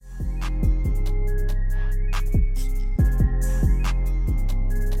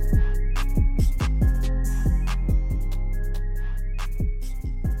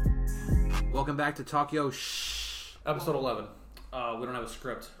Welcome back to Talk Yo Shh. Episode 11. We don't have a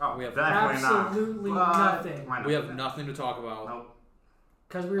script. Oh, we have absolutely nothing. We have nothing to talk about. Nope.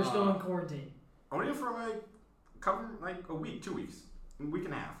 Because we were still in quarantine. Only for a week, 2 weeks, a week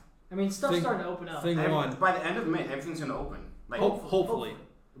and a half. I mean, stuff's starting to open up. By the end of May, everything's going to open. Like, hopefully.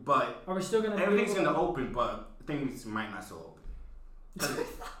 But are we still going to? Everything's going to open, but things might not still open.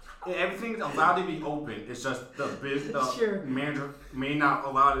 Everything's allowed to be open. It's just the manager may not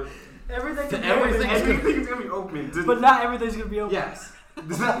allow it. Everything's going to be open. But not everything's going to be open. Yes.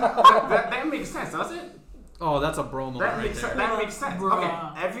 that makes sense, does it? Oh, that's a bro moment That makes sense. Bruh.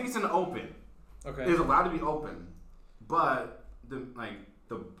 Okay, everything's going to open. Okay. It's allowed to be open. But the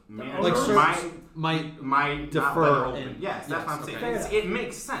manager might defer not let it open. and, Yes, that's what I'm okay. saying. It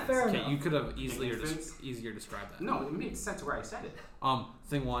makes sense. Okay, you could have easier described that. No, it makes sense where I said it.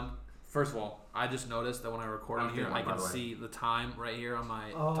 Thing one. First of all, I just noticed that when I record on here, I can see the time right here on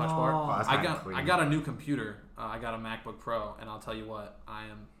my touch bar. Oh, I got a new computer. I got a MacBook Pro, and I'll tell you what, I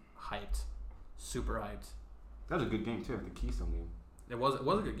am hyped, super hyped. That was a good game too, the Keystone game. It was a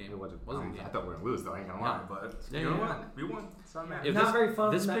good game. It was a good game. I thought we were gonna lose though. I ain't gonna lie, but you know what? We won. It's not bad. Not very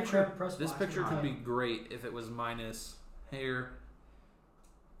fun. This picture could be great if it was minus here.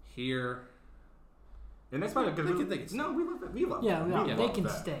 And that's probably good. We love. Yeah, they can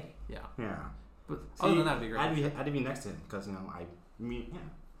stay. Yeah. But other than that, it'd be great. I had to be next to him because I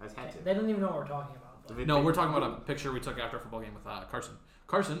just had to. They don't even know what we're talking about. No, we're talking about a picture we took after a football game with Carson.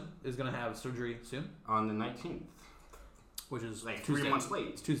 Carson is going to have surgery soon. On the 19th. Which is like Tuesday. 3 months late.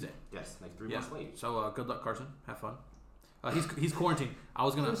 It's Tuesday. Yes, like 3 months late. So good luck, Carson. Have fun. He's quarantined. I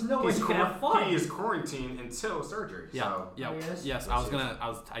was gonna. There's no way you can have fun. He is quarantined until surgery. Yeah. So. Yeah. Yes. I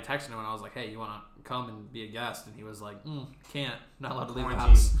texted him and I was like, "Hey, you want to come and be a guest?" And he was like, "Can't. Not allowed to leave the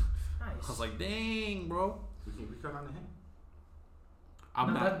house." Nice. I was like, "Dang, bro." We come on to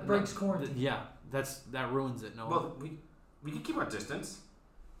him. That breaks quarantine. That ruins it. No. Well, we can keep our distance.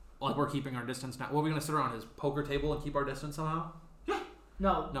 Like we're keeping our distance now. What are we gonna sit around his poker table and keep our distance somehow? Yeah.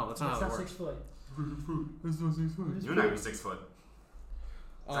 No, that's not how it works. 6 foot. That's not 6 foot. You're not even 6 foot.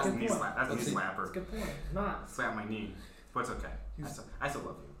 That's a knee slap. That's a knee slapper. That's a good point. It's not. Slap my knee, but it's okay. I still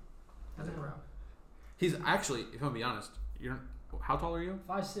love you. That's around. He's actually, if I'm gonna be honest, how tall are you?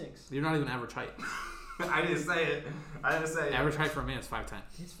 5'6". You're not even average height. I didn't say it. Average height for a man is 5'10".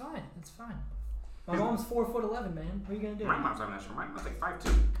 It's fine. It's fine. My mom's 4'11", man. What are you gonna do? My mom's not sure. My mom's like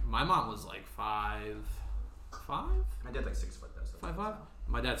 5'2". My mom was like 5'5". My dad's like 6 foot though. 5'5".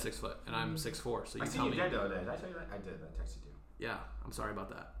 My dad's 6 foot, and I'm 6'4". So you I tell me. I seen your dad the other day. Did I tell you that? I did. I texted you. Yeah, I'm sorry about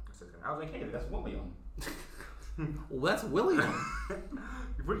that. I was like, hey, that's William. Well, that's William.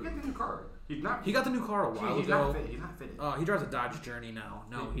 Where did you get the new car? He got the new car a while ago. He's not fitted. He drives a Dodge Journey now.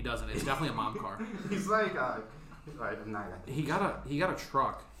 No, he doesn't. It's definitely a mom car. He's like, I'm not. He got a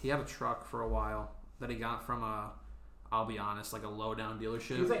truck. He had a truck for a while that he got from I'll be honest, like a low down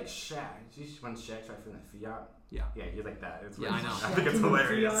dealership. He was like Shaq. When Shaq tried for the Fiat. Yeah. Yeah, he's like that. It's I know. I think it's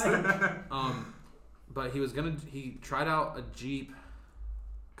hilarious. But he tried out a Jeep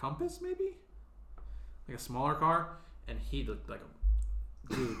Compass, maybe, like a smaller car, and he looked like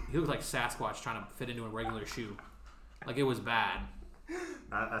he looked like Sasquatch trying to fit into a regular shoe. Like it was bad.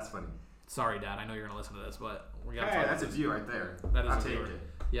 That's funny. Sorry, Dad. I know you're gonna listen to this, but we got. Hey, that's a view right there. That is I'll a take viewer. it.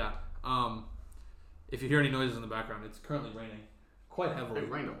 Yeah. If you hear any noises in the background, it's currently raining quite heavily.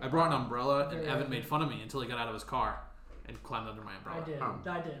 I brought an umbrella, and Evan made fun of me until he got out of his car and climbed under my umbrella. I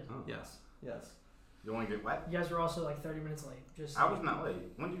did. Oh. Yes. You want to get wet? You guys were also like 30 minutes late. I was not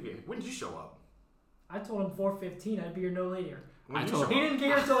late. When did you show up? I told him 4:15. I'd be here no later. He didn't get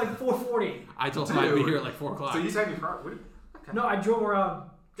here until like 4:40. I told him I'd be here at like 4 o'clock. So you said your car? Okay. No, I drove around.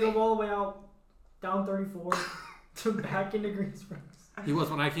 Drove all the way out, down 34, to back into Green Springs. He was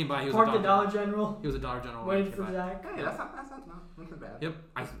when I came by. He was parked at Dollar General. He was at Dollar General. Waiting for Zach. Hey, that's not bad. Yep.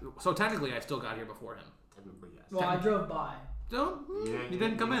 So technically, I still got here before him. Technically, yes. Well, I drove by. No, you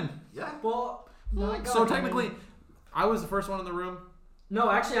didn't come in. Yeah. Well, so technically, I was the first one in the room. No,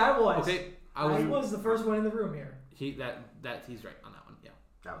 actually, I was. Okay, I was the first one in the room here. He's right on that one. Yeah.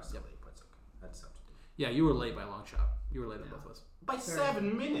 That was late, but it's okay. That's something. Yeah, you were late by a long shot. You were later than both of us. By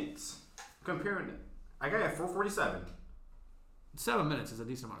 7 minutes. Comparing it, I got at 4:47. 7 minutes is a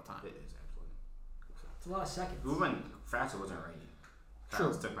decent amount of time. It is actually. It's a lot of seconds. We went faster. Wasn't raining.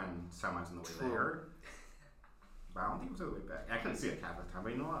 True. Took my semis on the way there. But I don't think it was all the way back. I couldn't see it half the time.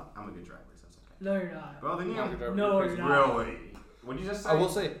 But you know what? I'm a good driver, so it's okay. No, you're not. Well, then you're not. Really? What did you just say? I will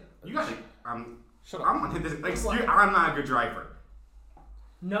say. You guys. Shut up. I'm gonna hit this. I'm not a good driver.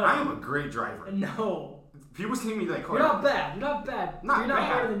 No. I am a great driver. No. People see me like. You're not bad. You're not bad. Not you're not bad.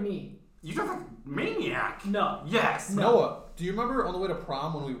 better than me. You drive like a maniac. No. Yes. No. Do you remember on the way to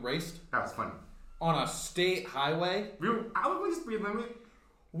prom when we raced? That was funny. On a state highway? I was going to speed limit.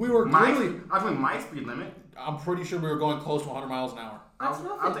 We were clearly... I was going my speed limit. I'm pretty sure we were going close to 100 miles an hour. I was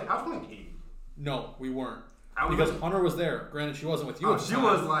going 80. No, we weren't. Because Hunter was there. Granted, she wasn't with you. She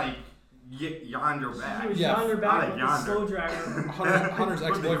was like yonder back. She was yonder back with the yonder. slow dragger. Hunter's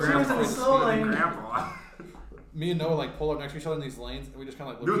ex-boyfriend. She was in the slow lane. Grandpa. Me and Noah like pull up next to each other in these lanes, and we just kind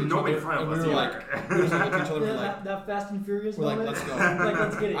of like There look was at each nobody other, in front and of we us were either. like, we just look at each other, Yeah, we're like, that Fast and Furious we're like, moment. let's go. Like,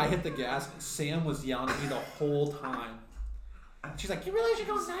 let's get it. I hit the gas. Sam was yelling at me the whole time. She's like, you really should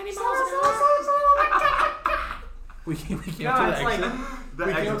go 90 miles an hour. We came up to the exit.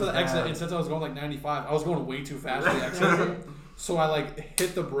 We came up to the exit, and since I was going like 95, I was going way too fast to the exit. So I like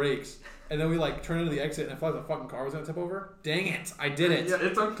hit the brakes, and then we like turned into the exit, and I felt like the fucking car was gonna tip over. Dang it, I did it. Yeah,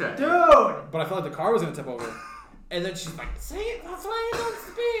 it's okay. Dude! But I felt like the car was gonna tip over. And then she's like, see, that's why you don't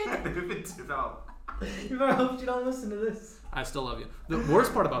speed. You better hope you don't listen to this. I still love you. The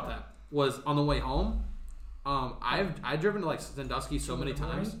worst part about that was on the way home, I've driven to like Sandusky so many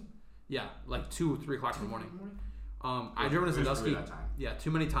times. Yeah, like 2 or 3 o'clock in the morning. I've driven to Sandusky. Yeah,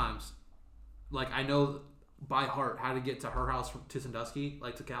 too many times. Like I know by heart how to get to her house to Sandusky,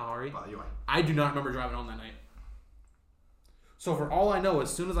 like to Kalahari. I do not remember driving home that night. So for all I know,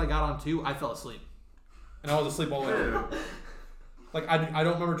 as soon as I got on 2, I fell asleep, and I was asleep all the way home. Like I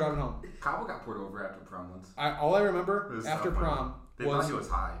don't remember driving home. Cabo got pulled over after prom once. All I remember after prom was he was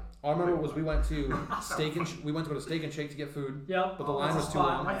high. All I remember was we went to we went to go to Steak and Shake to get food. Yep. But the line was too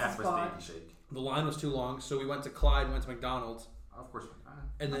long. I asked for Steak and Shake. The line was too long, so we went to Clyde, went to McDonald's. Of course.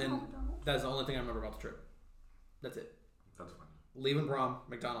 And then that's the only thing I remember about the trip. That's it. That's funny. Leaving prom,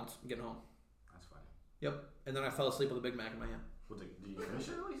 McDonald's, getting home. That's funny. Yep. And then I fell asleep with a Big Mac in my hand. Did you finish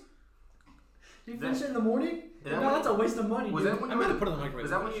it at least? Did you finish it in the morning? No, that's a waste of money. Was that when I made it put it in the microwave.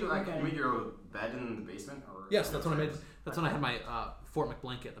 Was that when you you made your bed in the basement? Or yes, that's when I made. That's when I had my Fort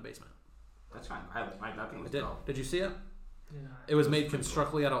McBlanket in the basement. That's fine. That thing was dope. Did you see it? Yeah. It was made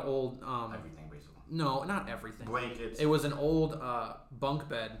constructually out of old. Everything basically. No, not everything. Blankets. It was an old bunk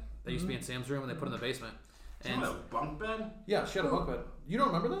bed that used to be in Sam's room, and they put in the basement. And she had a bunk bed? Yeah, she had a bunk bed. You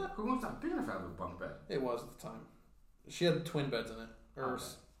don't remember that? Who wants that big enough to have a bunk bed? It was at the time. She had twin beds in it. Or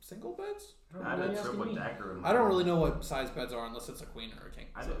single beds? I had a triple decker. I don't really know what size beds are unless it's a queen or a king.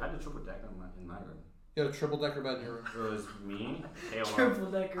 I had a triple decker in my room. You had a triple decker bed in your room? It was me,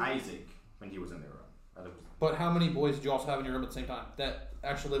 triple decker. Isaac, when he was in their room. But how many boys did you also have in your room at the same time that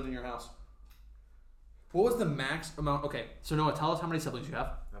actually lived in your house? What was the max amount? Okay, so Noah, tell us how many siblings you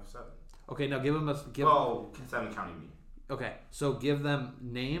have. I have 7. Okay, now give them a... 7 counting me. Okay, so give them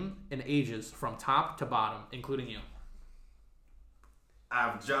name and ages from top to bottom, including you. I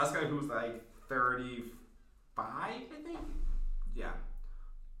have Jessica, who's like 35, I think. Yeah.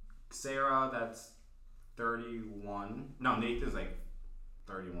 Sarah, that's 31. No, Nathan's like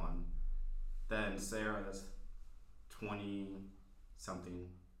 31. Then Sarah, that's 20-something.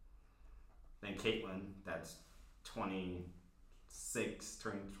 Then Caitlin, that's 26,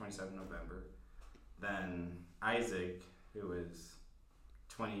 turning 27 November. Then Isaac, who is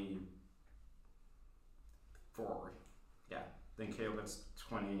 24. Yeah. Then Caleb, that's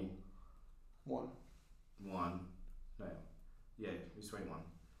 21. No. Yeah, he's 21.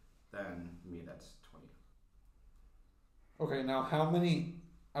 Then me, that's 20. Okay, now how many...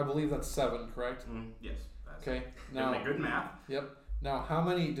 I believe that's 7, correct? Yes. Okay, now... Good math. Yep. Now, how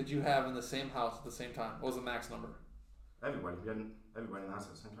many did you have in the same house at the same time? What was the max number? Everybody. We had everybody in the house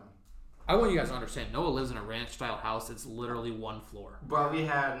at the same time. I want you guys to understand, Noah lives in a ranch-style house. It's literally 1 floor. But we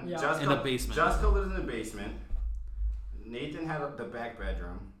had Jessica... In a basement. Jessica lives in the basement. Nathan had the back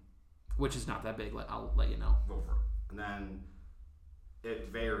bedroom. Which is not that big, I'll let you know. Go for it. And then it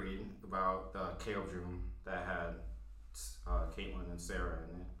varied about the Caleb's room that had Caitlin and Sarah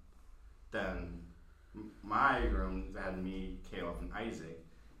in it. Then my room that had me, Caleb, and Isaac.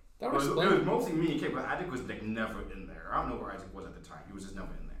 It was mostly me and Caleb, but Isaac was like never in there. I don't know where Isaac was at the time. He was just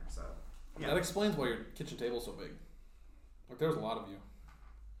never in there. So yeah. That explains why your kitchen table's so big. Like there's a lot of you.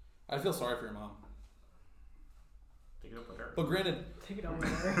 I feel sorry for your mom. Take it up with her. But granted, take it up with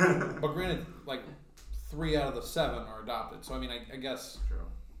her. But granted, like 3 out of the 7 are adopted. So I mean, I guess. True.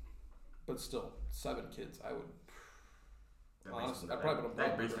 But still, 7 kids. I would. Honestly, I probably would have.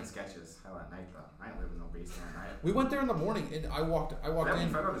 That basement sketches. How at night though? I ain't living in no basement at night. We went there in the morning, and I walked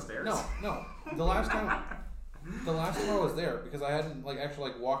in. Fell down the stairs? No. The last time I was there because I hadn't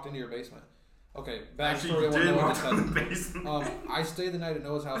actually walked into your basement. Okay, backstory of what Noah just said. I stayed the night at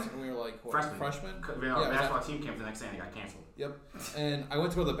Noah's house, and we were like freshmen. Yeah, basketball team came the next day and it got canceled. Yep. And I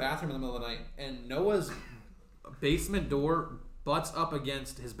went to go to the bathroom in the middle of the night, and Noah's basement door butts up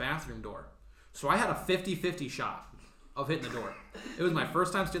against his bathroom door. So I had a 50-50 shot of hitting the door. It was my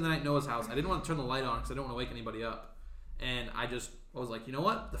first time staying the night at Noah's house. I didn't want to turn the light on because I didn't want to wake anybody up. And I was like, you know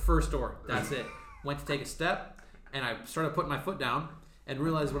what? The first door. That's it. Went to take a step, and I started putting my foot down and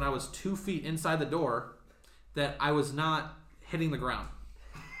realized when I was 2 feet inside the door that I was not hitting the ground.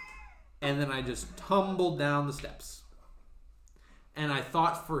 And then I just tumbled down the steps. And I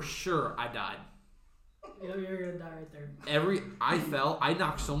thought for sure I died. You're going to die right there. I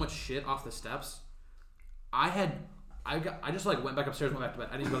knocked so much shit off the steps. I just like went back upstairs and went back to bed.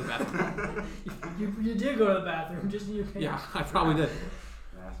 I didn't go to the bathroom. you did go to the bathroom, just in your pants. Yeah, I probably did.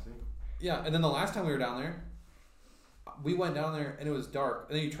 Nasty. Yeah, and then the last time we were down there, we went down there and it was dark.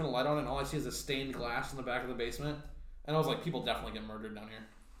 And then you turn the light on and all I see is a stained glass in the back of the basement. And I was like, people definitely get murdered down here.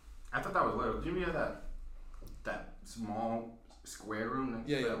 I thought that was little. Did you have that small square room next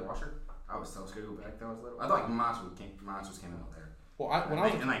to the washer? I was so scared to go back there. I was little. I thought like monsters came out there. Well,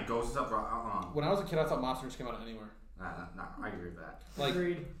 and like ghosts up. When I was a kid, I thought monsters came out of anywhere. No, I agree with that.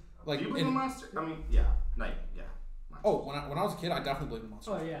 Agreed. Like, do you believe in monsters? I mean, yeah, yeah. Monsters. Oh, when I was a kid, I definitely believed in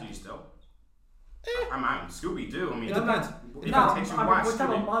monsters. Oh yeah. Do you still? I'm Scooby Doo. I mean, it depends. What type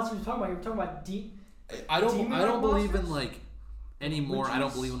of monsters are you talking about? You're talking about deep. I don't believe in monsters? like anymore. Witches? I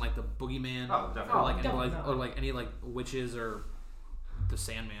don't believe in like the boogeyman. Oh, definitely. Or like any like witches or the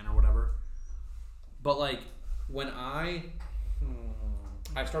Sandman or whatever. But like when I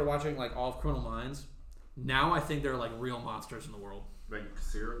started watching like all of Criminal Minds, now I think there are like real monsters in the world. Like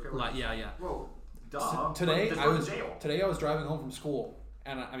serial killers. Like yeah. Well, duh. Today I was driving home from school,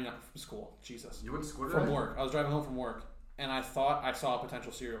 and I mean not from school. Jesus. You went to school today? From work. I was driving home from work, and I thought I saw a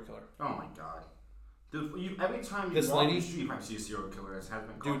potential serial killer. Oh my god. Dude, every time you walk the street, you might see a serial killer. It has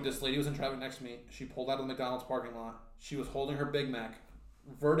been caught. Dude, this lady was in traffic next to me. She pulled out of the McDonald's parking lot. She was holding her Big Mac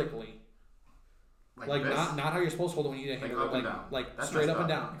vertically. Like not how you're supposed to hold it when you eat a hamburger. Like straight up and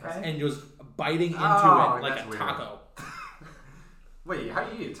down. Okay. And just biting into it like a weird. taco. Wait, how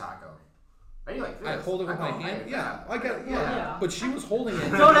do you eat a taco? Are you like this? I hold it with my hand. Yeah, I got it. Yeah. But she was holding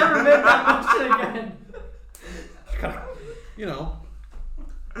it. Don't ever make that motion again. You know.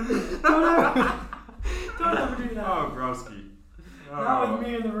 Don't ever do that. Oh, broski. Not with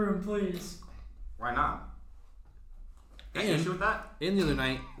me in the room, please. Why not? And issue with that? And the other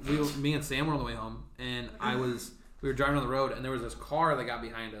night, me and Sam were on the way home, and we were driving on the road, and there was this car that got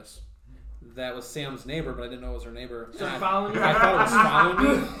behind us. That was Sam's neighbor, but I didn't know it was her neighbor. So following you? I thought it was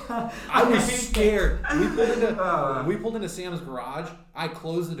following me. I was scared. We pulled into Sam's garage. I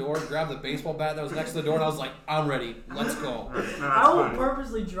closed the door, grabbed the baseball bat that was next to the door, and I was like, "I'm ready. Let's go." I will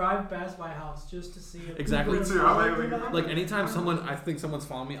purposely drive past my house just to see if exactly. Me too. Like anytime I think someone's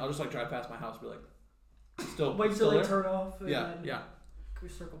following me, I'll just like drive past my house, and be like, "Still." Wait till they turn off. Yeah. We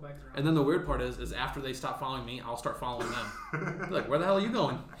circle back around. And then the weird part is after they stop following me, I'll start following them. They're like, where the hell are you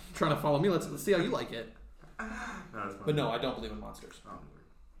going? Trying to follow me? Let's see how you like it. But no, I don't believe in monsters.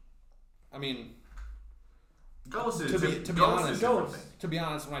 I mean, to be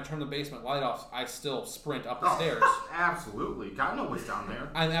honest, when I turn the basement light off, I still sprint up the stairs. Absolutely, God knows what's down there.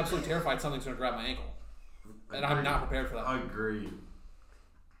 I'm absolutely terrified something's going to grab my ankle, and I'm not prepared for that. Agreed.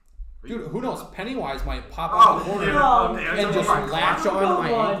 Dude, who knows? Pennywise might pop out the corner and just latch on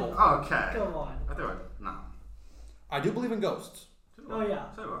my ankle. Okay. Come on. I thought, no. I do believe in ghosts. Oh, yeah.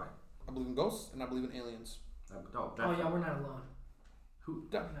 So do I. I believe in ghosts, and I believe in aliens. Oh, yeah, we're not alone.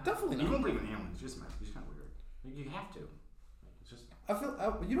 Definitely not. You don't believe in aliens. It's just kind of weird. You have to. It's just. I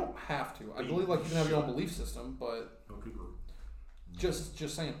feel you don't have to. I believe like you can have your own belief system, but just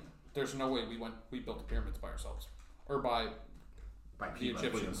saying, there's no way we built the pyramids by ourselves or by the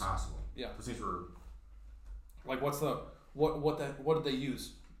Egyptians. Impossible. Yeah. Since we're like, what did they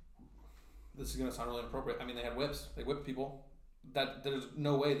use? This is gonna sound really inappropriate. I mean, they had whips. They whipped people. That there's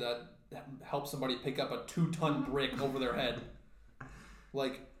no way that helps somebody pick up a 2-ton brick over their head.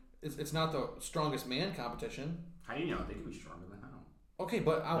 Like, it's not the strongest man competition. How do you know? They could be stronger than how. Okay,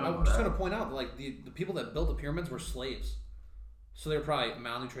 but I'm just gonna point out that like the people that built the pyramids were slaves, so they were probably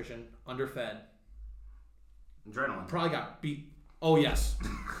malnutrition, underfed. Adrenaline. Probably got beat. Oh yes.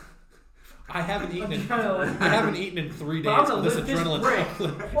 I haven't eaten in 3 days. But This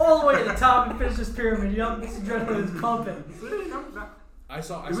adrenaline all the way to the top and finish this pyramid. This adrenaline is pumping. I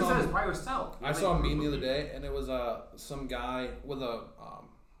saw a meme the other day, and it was some guy with a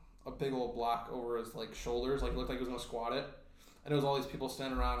big old block over his like shoulders, like looked like he was gonna squat it, and it was all these people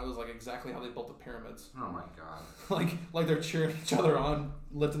standing around. It was like exactly how they built the pyramids. Oh my god! like they're cheering each other on,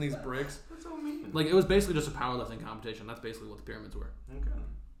 lifting these bricks. That's so mean. Like it was basically just a powerlifting competition. That's basically what the pyramids were. Okay.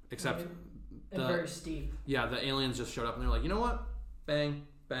 Except and very steep. Yeah, the aliens just showed up and they're like, you know what? Bang,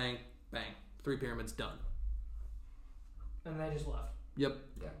 bang, bang. 3 pyramids done. And they just left. Yep.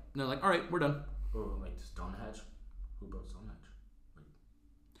 Yeah. And they're like, all right, we're done. Oh, like Stonehenge. Who built Stonehenge?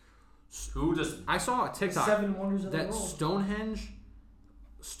 Who just? I saw a TikTok 7 wonders of the that world.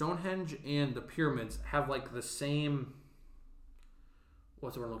 Stonehenge and the pyramids have like the same.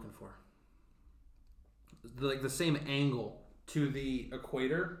 What's the word I'm looking for? Like the same angle to the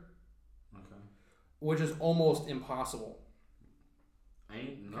equator, Okay. which is almost impossible.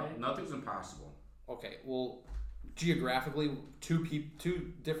 Nothing's impossible. Okay, well, geographically,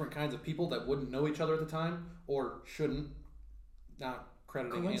 two different kinds of people that wouldn't know each other at the time or shouldn't, not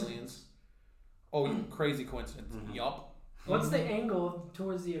crediting aliens. Oh, crazy coincidence. Mm-hmm. Yup. What's the angle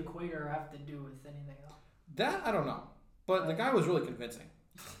towards the equator have to do with anything else? That I don't know, but the guy was really convincing.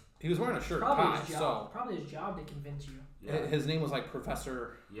 He was wearing a shirt and tie, so probably his job to convince you. Yeah. his name was like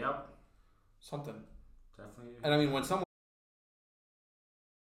Professor. Yep. Something. Definitely. And I mean, when someone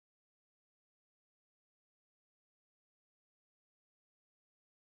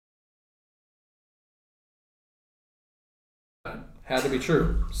had to be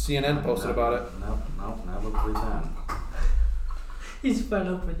true. CNN posted about it. No, never believe that. He's fed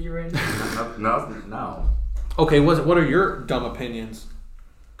up with you right now. No. Okay, what are your dumb opinions?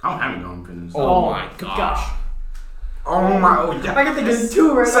 I don't have any dumb opinions. Oh my gosh. Oh my. Oh yeah. I can think of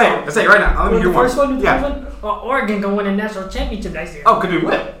 2 right now. Say it right now. Let me hear the one. first one? Yeah. Oregon gonna win a national championship next year. Oh, could we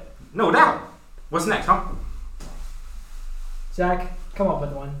win? No doubt. What's next, huh? Zach, come up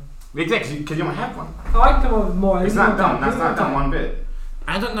with one. Exactly, because you don't have one. Oh, I can come up with more. It's not dumb. That's not dumb one bit.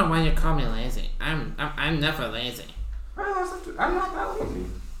 I don't know why you call me lazy. I'm never lazy. I'm not that lazy.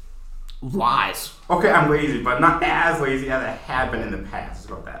 Lies. Okay, I'm lazy, but not as lazy as I have been in the past.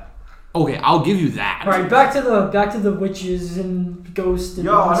 It's about that. Okay, I'll give you that. All right, back to the witches and ghosts and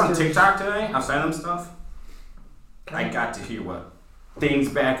Yo, I was on monsters. TikTok today. I was sending them stuff. I got to hear what things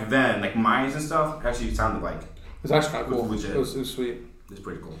back then, like Mayans and stuff, actually sounded like. It was actually kind of cool. Legit. It was sweet. It's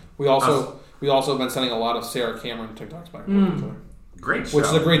pretty cool. We also have been sending a lot of Sarah Cameron TikToks back and forth. Great show. Which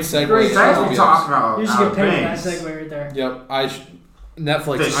is a great segue. Great That's show. what we talk about. You should get paid for that things. segue right there. Yep.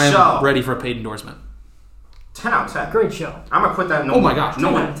 Netflix. The I am show. ready for a paid endorsement. 10 out of 10. Great show. I'm gonna put that. Oh my gosh. 10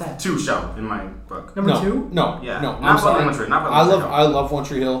 out of 10. 2 show in my book. Number no, 2? No. Yeah. No. Not I'm for sorry. One Tree, not for I love One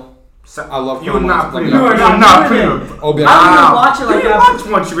Tree Hill. I love. You are not putting. You are not putting it. Oh, I don't even watch it like you that. watch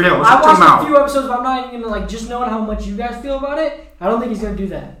One Tree Hill. I watched a few episodes, but I'm not even gonna just knowing how much you guys feel about it. I don't think he's gonna do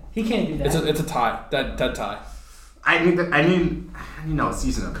that. He can't do that. It's a tie. Dead tie. I need to know a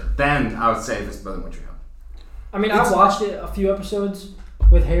season of it. Then I would say if it's better than One Tree Hill. I mean, I watched it a few episodes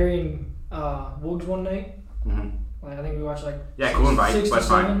with Harry and Woogs one night. Mm-hmm. Like, I think we watched like Cool Invite. 6 to What's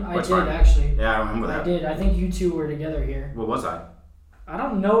 7. fine. I What's did fine. actually. Yeah, I remember that. I did. I think you two were together here. What was I? I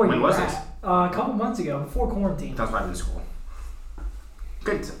don't know where When you was were this? at. A couple months ago, before quarantine. That's why I was in school.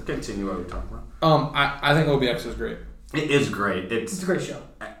 Continue what we were talking about. I think OBX is great. It is great. It's a great show.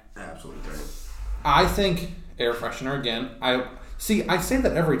 Absolutely great. I think air freshener again. I say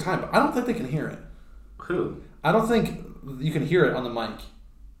that every time, but I don't think they can hear it. Who? I don't think you can hear it on the mic.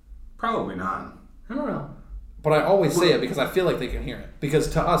 Probably not. I don't know. But I always say it because I feel like they can hear it. Because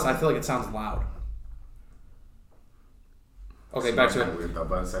to us, I feel like it sounds loud. Okay, back to it. Weird though,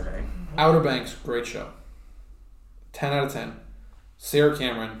 but it's okay. Outer Banks, great show. 10 out of 10. Sarah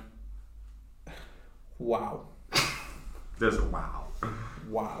Cameron. Wow. There's a wow.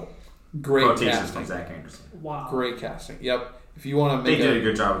 Wow. Great Quotations casting. from Zach Anderson. Wow. Great casting. Yep. If you want to They make did a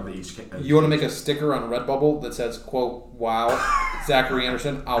good job with each. you want to make a sticker on Redbubble that says quote wow Zachary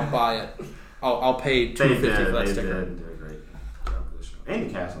Anderson, I'll buy it. I'll pay $250 for that They sticker. did a great job with the show. And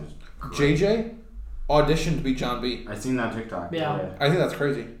the casting was great. JJ auditioned to be John B. I seen that on TikTok. Yeah. I think that's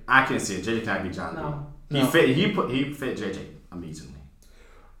crazy. I can see it. JJ cannot be John No. B. No. He fit JJ amazingly.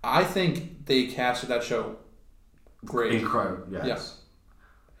 I think they casted that show great. Incredible. Yes.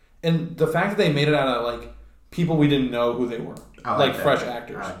 Yeah. And the fact that they made it out of like people we didn't know who they were, I like that. fresh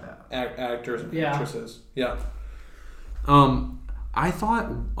actors, I like that. actors and Yeah. actresses. Yeah. I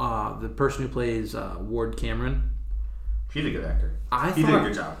thought the person who plays Ward Cameron. He's a good actor. He He did a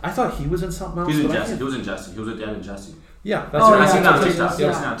good job. I thought he was in something else. He's in but I Jesse. can't- He was in Jesse. He was a dad in Jesse. Yeah, that's Oh, right. I yeah, seen that on that's TikTok. right. Yeah. I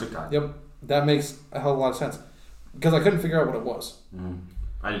Yeah. seen that on TikTok. Yep, that makes a hell of a lot of sense because I couldn't figure out what it was. Mm-hmm.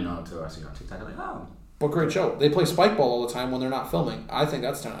 I didn't know until I seen it on TikTok. I was like, oh. But great show. They play spike ball all the time when they're not filming. I think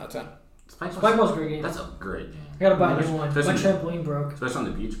that's 10 out of 10. Spikeball's a great game. That's a great game. I gotta buy a new one. My Especially- trampoline broke. Especially on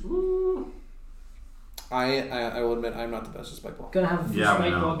the beach. Ooh. I will admit I'm not the best at spike ball. Gonna have a few Yeah, we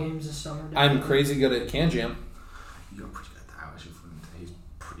know. spikeball games this summer. I'm crazy good at can jam. You're pretty good at that. I should he's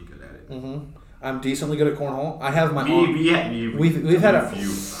pretty good at it. Mm-hmm. I'm decently good at cornhole. I have my own. We've had a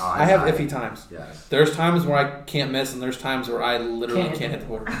few. I have iffy times. Yes. There's times where I can't miss, and there's times where I literally Can't can't hit hit the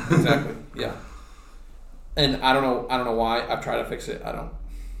board. Exactly. Yeah. And I don't know why. I've tried to fix it. I don't.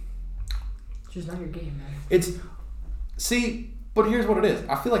 It's just not your game, man. It's See, but here's what it is.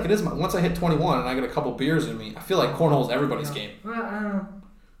 I feel like it is once I hit 21 and I get a couple beers in me, I feel like cornhole is everybody's game.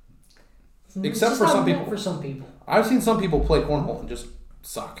 Except for some people. For some people. I've seen some people play cornhole and just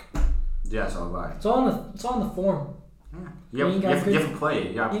suck. Yeah, so have I. It's all in the form. Yeah. You have to play it.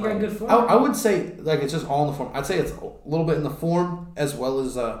 You got good form. I would say like it's just all in the form. I'd say it's a little bit in the form as well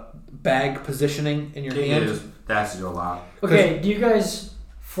as bag positioning in your hand. That's a lot. Okay, do you guys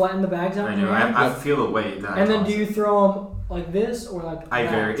flatten the bags out? I do. I feel the weight. And then do you throw them like this or like? I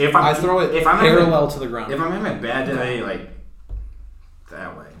vary. I throw it parallel to the ground. If I'm having a bad day, like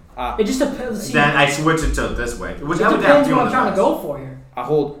that way. It just depends. Then I switch it to this way. It depends what I'm trying to go for here. I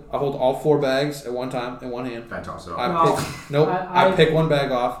hold all 4 bags at one time in one hand. I toss it off. I pick one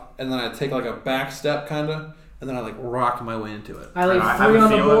bag off and then I take like a back step kinda, and then I like rock my way into it. I leave 3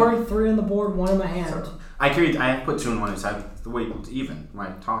 on the board, 3 on the board, 1 in my hand. So, I put 2 in one side. The weight is even when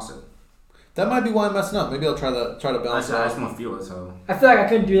I toss it. That might be why I'm messing up. Maybe I'll try to balance it. I just want to feel it. So I feel like I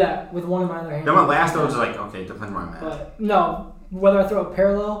couldn't do that with 1 in my other hand. Then my last though was like okay, depends where I'm at. But no. Whether I throw it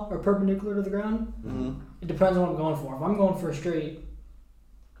parallel or perpendicular to the ground, it depends on what I'm going for. If I'm going for a straight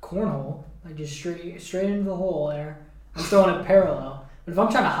cornhole, like just straight into the hole there, I'm throwing it parallel. But if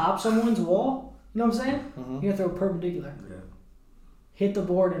I'm trying to hop someone's wall, you know what I'm saying? You gotta throw it perpendicular. Yeah. Hit the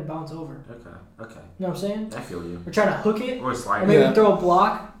board and bounce over. Okay. You know what I'm saying? I feel you. We're trying to hook it, or slide. Or maybe throw a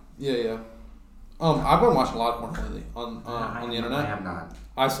block. Yeah. I've been watching a lot of cornhole lately on the internet. I have not.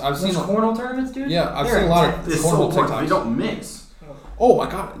 I've seen cornhole tournaments, dude. Yeah, I've seen a lot of cornhole TikToks. They don't miss. Oh my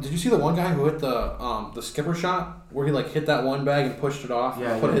god! Did you see the one guy who hit the skipper shot where he like hit that one bag and pushed it off?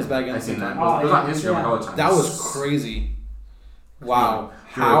 Yeah, put his bag in. I seen that. Oh, it was on Instagram all the time. That was crazy. Wow!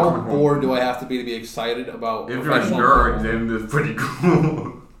 How bored do I have to be excited about? If you're a nerd, then it's pretty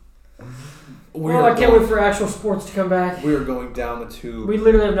cool. Well, I can't wait for actual sports to come back. We are going down the tube. We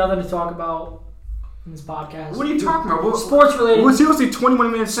literally have nothing to talk about in this podcast. What are you talking about? Sports related. We're seriously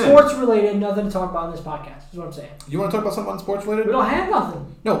 21 minutes in. Sports related, nothing to talk about in this podcast. Is what I'm saying. You want to talk about something unsports related? We don't have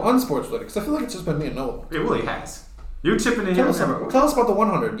nothing. No, unsports related. Because I feel like it's just been me and Noah. It really has. You're chipping in Tell here. Tell us about the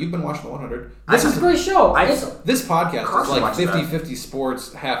 100. You've been watching the 100. This is a great show. This podcast is like 50-50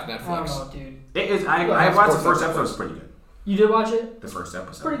 sports, half Netflix. I don't know, dude. It is. I watched the first episode. It's pretty good. You did watch it? The first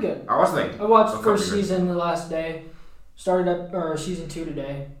episode. Pretty good. I watched the first season the last day. Started up season 2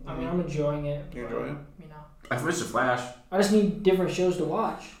 today. I mean, I'm enjoying it. You enjoy it? You know. I finished The Flash. I just need different shows to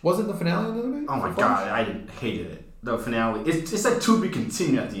watch. Wasn't the finale the other day? Oh my god, I hated it. The finale. It's like to be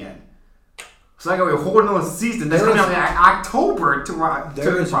continued at the end. So I got a whole another season. That's coming out in October to watch.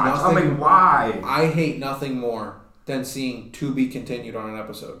 I'm like, why? I hate nothing more than seeing to be continued on an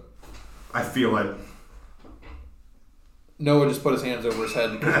episode. I feel it. Noah just put his hands over his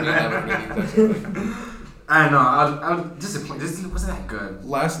head because we never I know. I was disappointed. This wasn't that good.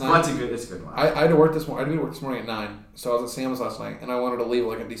 Last night. Well, it's a good one. I had to work this morning. I had to work this morning at 9. So I was at Sam's last night, and I wanted to leave at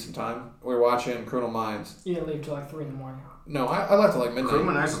like a decent time. We were watching Criminal Minds. You didn't leave till like 3 in the morning. No, I left at like midnight.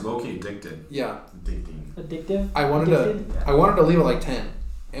 Criminal Minds is low-key addicted. Yeah. Addictive? I wanted to leave at like 10,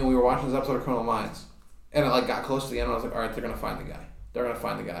 and we were watching this episode of Criminal Minds, and it like got close to the end, and I was like, all right, they're gonna find the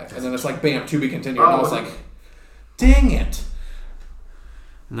guy. And then it's like, bam, to be continued. And I was like, dang it.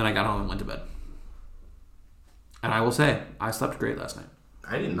 And then I got home and went to bed. And I will say, I slept great last night.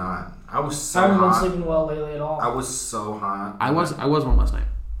 I did not. I was so hot. I haven't been sleeping well lately at all. I was so hot. I was warm last night.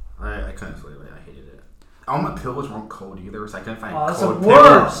 I couldn't sleep. I hated it. All my pillows weren't cold either, so I couldn't find that's cold the worst.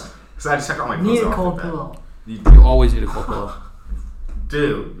 pillows. So I just checked all my pillows. Need a cold pillow. You always need a cold pillow.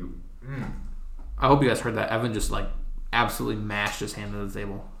 Dude. I hope you guys heard that. Evan just like absolutely mashed his hand on the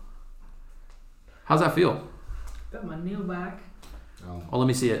table. How's that feel? Got my nail back. Oh, let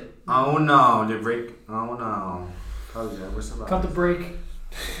me see it. Oh no, the break. Oh no. Oh yeah, we're surviving. Cut the break.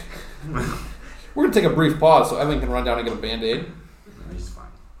 We're gonna take a brief pause so Evan can run down and get a Band-Aid. No, he's fine.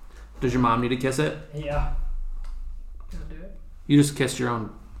 Does your mom need to kiss it? Yeah. I'll do it. You just kissed your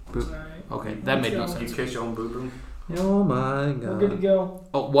own boob. Right. Okay, that made no sense. You kiss your own boo-boo? Oh my god. We're good to go.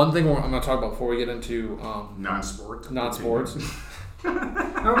 Oh, one thing I'm gonna talk about before we get into non-sports.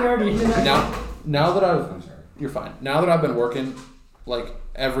 Are we already into that? Now that you're fine. Now that I've been working like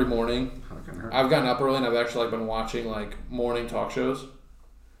every morning, I've gotten up early and I've actually like been watching like morning talk shows.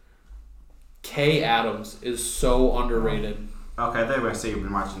 Kay Adams is so underrated. Okay, I thought you were going to say you've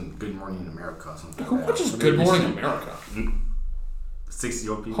been watching Good Morning America or something. Who watches Good Morning America?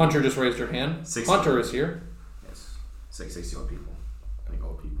 60-year-old people. Hunter just raised your hand. Hunter is here. Yes. 60-year-old people. Like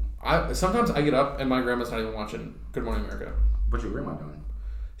old people. Sometimes I get up and my grandma's not even watching Good Morning America. What's your grandma doing?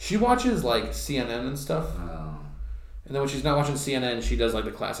 She watches like CNN and stuff. Oh. And then when she's not watching CNN, she does like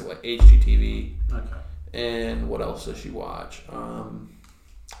the classic like HGTV. Okay. And what else does she watch?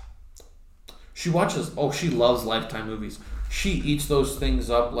 She watches. Oh, she loves Lifetime movies. She eats those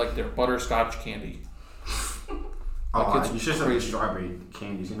things up like they're butterscotch candy. You should have the strawberry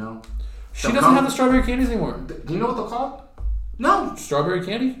candies, you know? She doesn't have the strawberry candies anymore. Do you know what they're called? No. Strawberry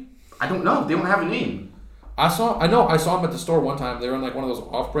candy? I don't know. They don't have a name. I saw them at the store one time. They were in like one of those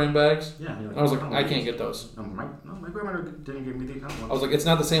off-brand bags. Yeah. And I was like, I can't get those. My grandmother didn't give me the account ones. I was like, it's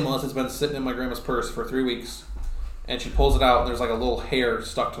not the same unless it's been sitting in my grandma's purse for 3 weeks. And she pulls it out and there's like a little hair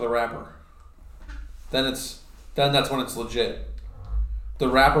stuck to the wrapper. Then that's when it's legit. The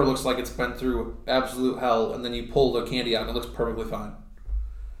wrapper looks like it's been through absolute hell, and then you pull the candy out and it looks perfectly fine.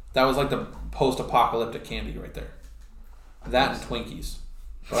 That was like the post-apocalyptic candy right there. That and Twinkies.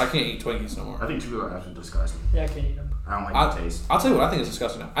 But I can't eat Twinkies no more. I think two are absolutely disgusting. Yeah, I can't eat them. I don't like the taste. I'll tell you what I think is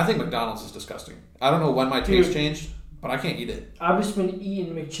disgusting now. I think McDonald's is disgusting. I don't know when my taste changed, but I can't eat it. I've just been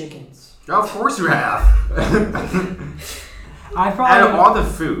eating McChickens. Of course you have. I probably Out of all the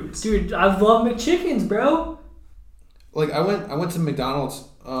foods. Dude, I love McChickens, bro. Like I went to McDonald's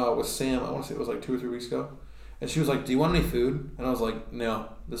with Sam. I want to say it was like 2 or 3 weeks ago, and she was like, "Do you want any food?" And I was like, "No,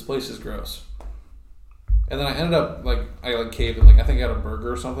 this place is gross." And then I ended up I caved and I think I got a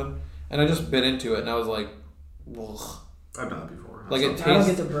burger or something, and I just bit into it, and I was like, "Ugh." I've done that before. Like it I don't get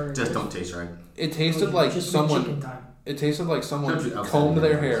tastes. the burger. Just don't taste right. It tasted like just someone. McChicken time. It tasted like someone Don't you outside combed the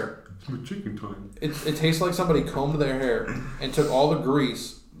their house. hair. It's chicken time. It tastes like somebody combed their hair and took all the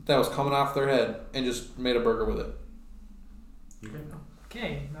grease that was coming off their head and just made a burger with it.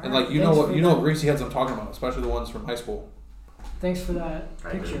 Okay. And like you know what greasy heads I'm talking about, especially the ones from high school. Thanks for that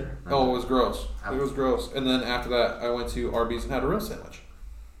I picture. Oh, it was gross. It was gross. And then after that, I went to Arby's and had a real sandwich.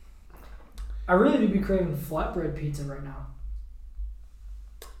 I really do be craving flatbread pizza right now.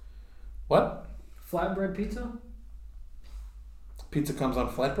 What? Flatbread pizza? Pizza comes on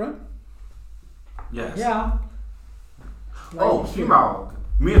flatbread? Yes. Yeah. Oh, speaking about,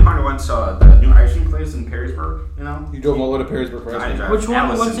 me and Hunter went to the new ice cream place in Perrysburg, you know? You drove all the way to Perrysburg for ice cream? Which one?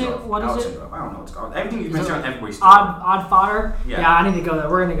 Allison What's it? drove. What is Allison it? drove. I don't know what it's called. Everything you mentioned on everybody's Odd Fodder? Yeah. Yeah, I need to go there.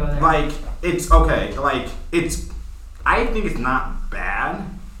 We're going to go there. Like, it's okay. Like, I think it's not bad.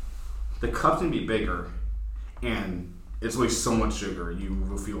 The cups can be bigger, and it's like so much sugar, you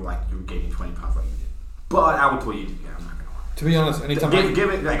will feel like you're gaining 20 pounds like you did. But I would tell you, yeah, I'm not going to lie. To be honest, anytime Give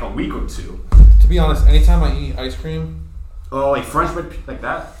it like a week or two. To be honest, anytime I eat ice cream... Oh, like French bread, like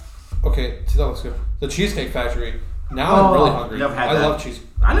that? Okay, see, that looks good. The Cheesecake Factory. Now I'm really hungry. Never had I that. love cheese.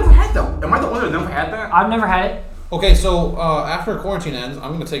 I never had that. Am I the only one that never had that? I've never had it. Okay, so after quarantine ends,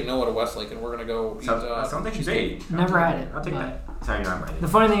 I'm going to take Noah to Westlake and we're going to go eat Sounds like cheesecake. Never had it. I'll take that. Tell you not The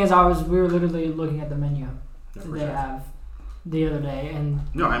funny thing is, we were literally looking at the menu that they have the other day, and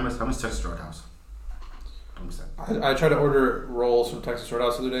No, I miss Texas Roadhouse. I tried to order rolls from Texas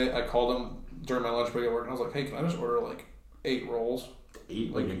Roadhouse the other day. I called them during my lunch break at work and I was like, "Hey, can I just order like 8 rolls?"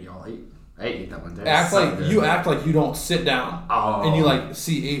 8? Like y'all 8? I ate that one day. Act like you don't sit down and you like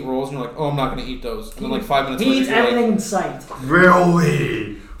see 8 rolls and you're like, "Oh, I'm not gonna eat those." And then like 5 minutes he later, eats you're everything like, in sight.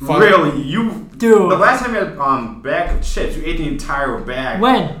 Really? Fine. Really? You Dude. The last time you had bag of chips, you ate the entire bag.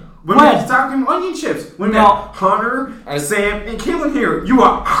 When? We were talking onion chips. When we had Hunter, Sam, and Caitlin here, you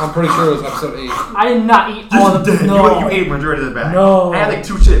are. I'm pretty sure it was episode 8. I did not eat all of them. No. You ate majority of the bag. No. I had like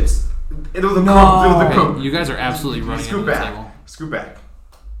 2 chips. It was a No. crumb. It was a crumb. Okay, you guys are absolutely running Scoot into the back. table. Scoot back.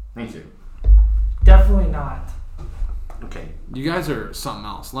 Thank you. Definitely not. Okay. You guys are something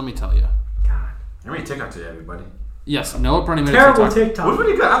else. Let me tell you. God. I made TikTok today, everybody. Yes, Noah Prunty made Terrible a TikTok. It was TikTok.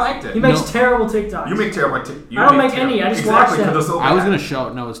 pretty good. I liked it. He makes terrible TikToks. You make terrible TikTok. I don't make any. I just watch them. Because they're so I was bad. gonna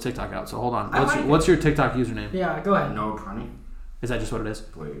show Noah's TikTok out, so hold on. I like it. What's your TikTok username? Yeah, go ahead. No Prunty. Is that just what it is?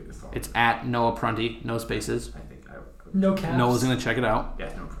 Wait, it's all. It's at Noah Prunty, no spaces. I think I. No caps. Noah's gonna check it out. Yeah,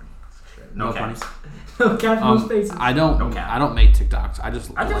 no Prunty. No No caps. No caps, no spaces. I don't. No cap. I don't make TikToks. I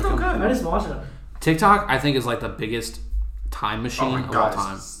just I think like they're them. good. I just watch them. TikTok, I think, is like the biggest time Oh machine my of all god,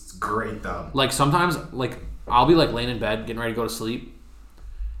 time. it's great though. Like sometimes, like I'll be like laying in bed, getting ready to go to sleep,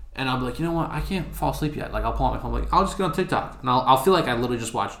 and I'll be like, you know what? I can't fall asleep yet. Like I'll pull out my phone, like I'll just get on TikTok, and I'll feel like I literally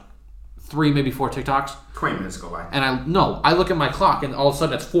just watched 3, maybe 4 TikToks, 20 minutes go by. and I look at my clock, and all of a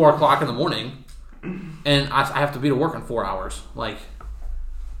sudden it's 4 o'clock in the morning, and I have to be to work in 4 hours. Like,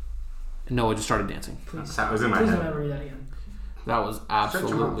 and Noah just started dancing. Please. That was in my Please head. don't ever read that again. That was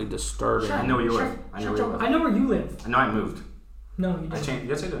absolutely disturbing. I know where you live. I know where you I live. know where you live. I know I moved. No, you I didn't. changed.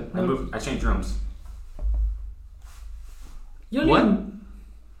 Yes, I did. I No. moved. I changed rooms. You don't What? even.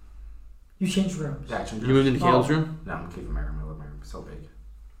 You changed rooms. Yeah, I changed rooms. You moved into Caleb's Oh. room. No, I'm keeping my room. I love my room. It's so big.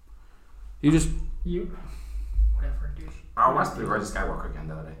 You just You. Whatever, dude. I watched The Rise of Skywalker again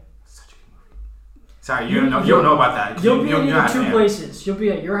the other day. Such a good movie. Sorry, you don't know about that. You'll be You're in not either a two fan. places. You'll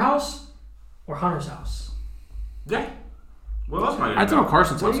be at your house or Hunter's house. Yeah. What else am I gonna I'd throw go?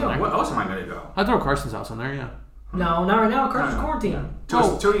 Carson's house in there. What else am I gonna go? I'd throw Carson's house in there, yeah. No, not right now. Carson's quarantine.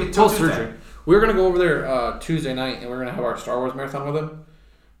 Till Till Tuesday. surgery. We were gonna go over there Tuesday night, and we're gonna have our Star Wars marathon with him.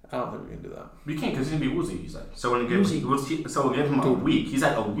 I don't think we can do that. We can't because he's gonna be woozy. He's like, so we'll give him a Dude. week. He's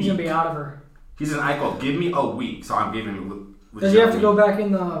at a week. He's gonna be out of her. He's an Ico. Give me a week, so I'm giving him. Does he have to go back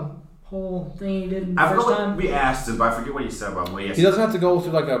in the whole thing he did the I first forget time? what we asked him, but I forget what he said about what he He doesn't have to go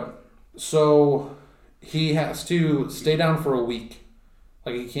through like a. So he has to stay down for a week.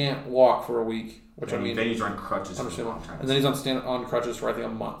 Like he can't walk for a week, which I mean. Then he's on crutches for a Understand. long time. And then he's on crutches for I think a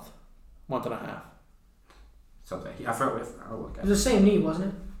month and a half. Something. I forgot what. I'll look It at was the same knee,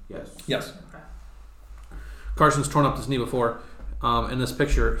 wasn't it? Yes. Yes. Carson's torn up his knee before. In this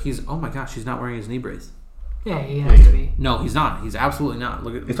picture, oh my gosh, he's not wearing his knee brace. Yeah, he has to be. No, he's not. He's absolutely not.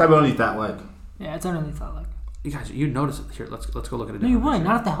 Look at. It's probably underneath that leg. Yeah, it's underneath that leg. You guys, you notice it here. Let's go look at a different. No, you wouldn't. picture.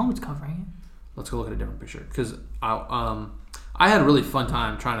 Not if the helmet's covering it. Let's go look at a different picture because I had a really fun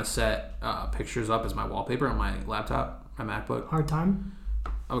time trying to set pictures up as my wallpaper on my laptop, my MacBook. Hard time?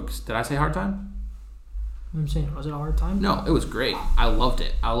 Oh, did I say hard time? I'm saying, was it a hard time? No, it was great. I loved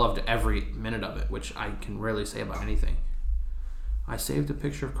it. I loved every minute of it, which I can rarely say about anything. I saved a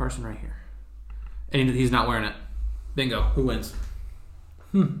picture of Carson right here, and he's not wearing it. Bingo. Who wins?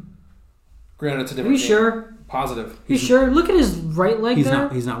 Granted, it's a Are different. you sure? Positive. You sure? Look at his right leg He's there.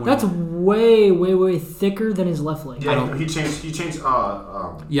 not. He's not wearing That's it. way thicker than his left leg. Yeah, he changed.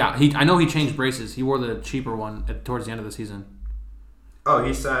 Yeah, I know he changed braces. He wore the cheaper one towards the end of the season. Oh,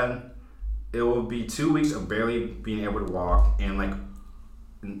 he said it will be 2 weeks of barely being able to walk and like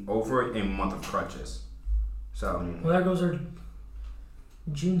over a month of crutches. So I mean, Well, there goes our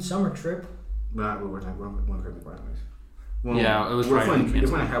June summer trip. we're not. We're going to be quiet. Yeah, it was We're probably going to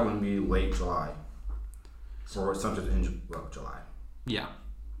canceled. have one be late July, or something in July. Yeah,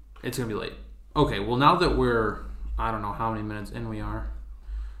 it's gonna be late. Okay, well now that we're, I don't know how many minutes in we are.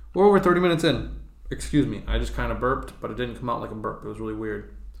 We're over 30 minutes in. Excuse me, I just kind of burped, but it didn't come out like a burp. It was really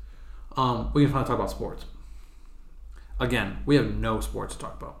weird. We can finally talk about sports. Again, we have no sports to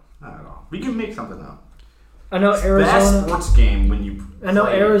talk about. Not at all. We can make something up. I know Best Arizona. sports game when you. I know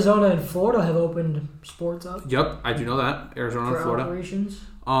play. Arizona and Florida have opened sports up Yep, I do know that. Arizona for and Florida. operations.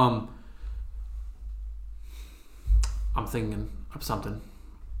 I'm thinking of something.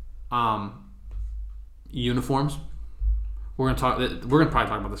 Uniforms. We're gonna probably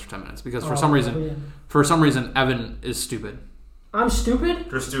talk about this for 10 minutes because for some reason Evan is stupid. I'm stupid?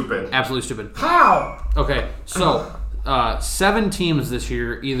 You're stupid. Absolutely stupid. How? Okay, so 7 teams this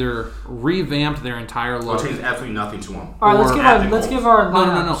year either revamped their entire I'll look. change absolutely nothing to them. All right, let's Or give our No,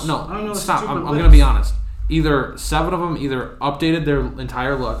 lineups. no. it's Stop. stupid I'm list. gonna be honest. Either 7 of them either updated their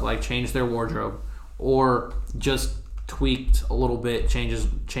entire look, like changed their wardrobe, or just tweaked a little bit,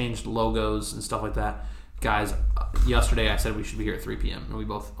 changed logos and stuff like that. Guys, yesterday I said we should be here at 3 p.m. and we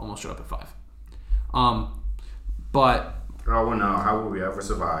both almost showed up at 5. But Oh well, no. How will we ever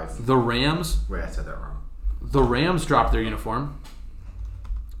survive? the Rams Wait, I said that wrong. dropped their uniform.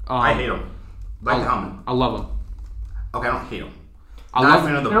 I hate them. Like the helmet. I love them. Okay, I don't hate them. I Not love a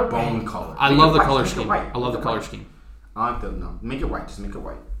fan of the Nope. bone color. I Make love it the white. color Make it scheme. white. I love the Make it color white. scheme. I like the no. Make it white. Just make it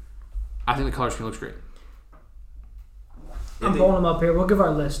white. I think the color scheme looks great. I'm pulling them up here. We'll give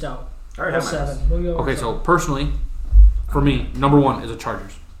our list out. I already All have my 7. We'll go Okay, so personally, for me, number 1 is the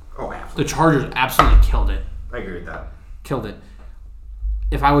Chargers. Oh, absolutely. The Chargers absolutely killed it. I agree with that. Killed it.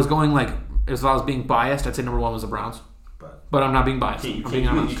 If I was being biased, I'd say number 1 was the Browns. But I'm not being biased. You I'm being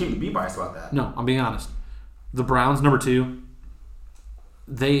honest. can't be biased about that. No, I'm being honest. The Browns, number 2.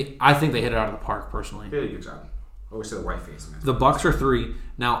 I think they hit it out of the park. Personally, They did a good job. Always say the white face, man. the Bucks are 3.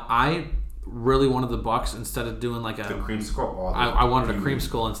 Now I really wanted the Bucks instead of doing like The a. creamsicle. All the I wanted a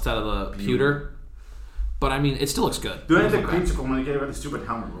creamsicle instead of the pewter. But I mean, it still looks good. Do it the creamsicle when they get rid of the stupid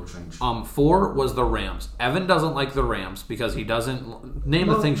helmet rule change. 4 was the Rams. Evan doesn't like the Rams because he doesn't name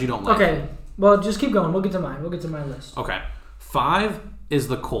the things you don't like. Okay. Well, just keep going. We'll get to mine. We'll get to my list. Okay. 5 is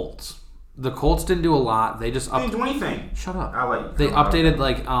the Colts. The Colts didn't do a lot. They just They didn't do anything. Shut up. I like. They updated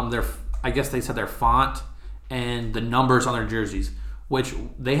like their. I guess they said their font and the numbers on their jerseys, which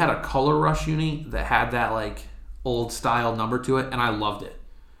they had a color rush uni that had that like old style number to it, and I loved it.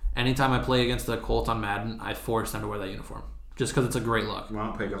 Anytime I play against the Colts on Madden, I force them to wear that uniform just because it's a great look. Well, I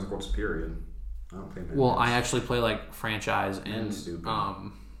don't play against the Colts. Period. I don't play. Well, I actually play like franchise and stupid.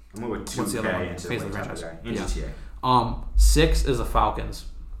 um. I'm going with What's the other one? 2K into Face the the type franchise. of guy. And Yeah. GTA. 6 is the Falcons.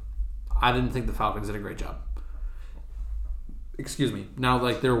 I didn't think the Falcons did a great job. Excuse me. Now,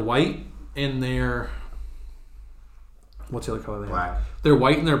 like they're white and they're what's the other color they have? Black. They're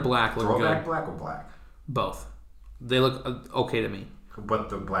white and they're black. Look Throwback good. black or black? Both. They look okay to me. But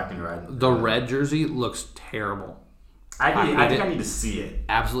the black and red. The red jersey looks terrible. I think I need to see it.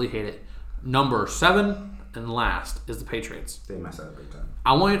 Absolutely hate it. Number 7 and last is the Patriots. They mess up big time.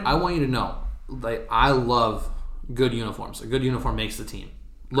 I want you to know, like, I love good uniforms. A good uniform makes the team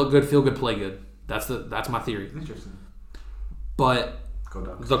look good, feel good, play good. That's my theory. Interesting. But Go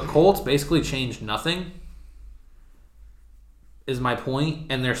Ducks. the Colts basically changed nothing. Is my point,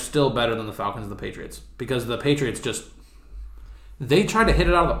 and they're still better than the Falcons and the Patriots because the Patriots they tried to hit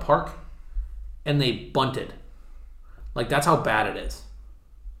it out of the park, and they bunted. Like, that's how bad it is.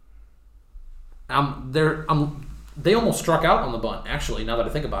 They almost struck out on the bunt. Actually, now that I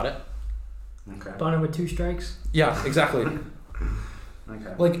think about it. Okay. Bunted with 2 strikes. Yeah, exactly.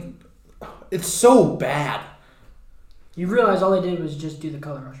 Okay. Like, it's so bad. You realize all they did was just do the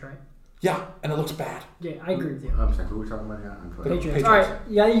color rush, right? Yeah, and it looks bad. Yeah, I agree with you. I'm sorry, who are we talking about again? Patriots. Patriots. All right,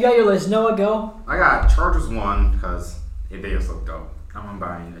 yeah, you got your list. Noah, go. I got Chargers 1 because they just look dope. I'm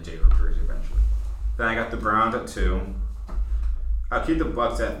buying a J.Hook jersey eventually. Then I got the Browns at 2. I'll keep the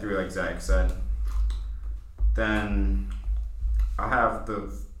Bucks at 3, like Zach said. Then I'll have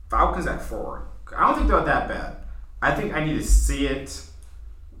the Falcons at 4. I don't think they're that bad. I think I need to see it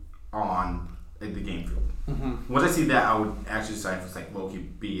on the game field. Mm-hmm. Once I see that, I would actually decide if it's like low-key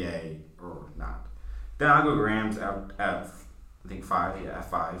BA or not. Then I'll go Rams at I think 5. Yeah, at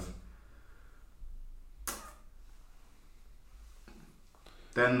 5.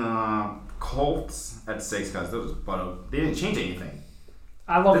 Then Colts at 6 because they didn't change anything.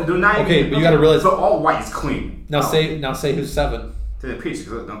 I love it. They're not Okay, even, but you gotta realize. so all white is clean. Now say who's 7. To the Patriots,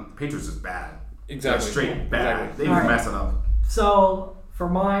 because the Patriots is bad. Exactly. Like straight bad. Exactly. They All even right. mess it up. So, for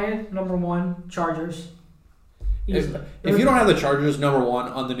my number 1, Chargers. Easy. If you don't have the Chargers number 1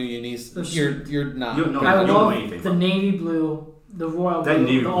 on the new unis, There's- you're not. You don't know- I you don't know love anything the about it. navy blue, the royal That blue,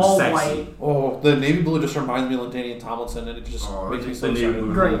 navy the blue's all sexy. white. Oh, the navy blue just reminds me of Latainian Tomlinson, and it just makes me so the navy excited.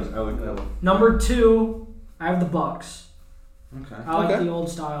 blue. Great. I like Number 2, I have the Bucks. Okay. I like Okay. the old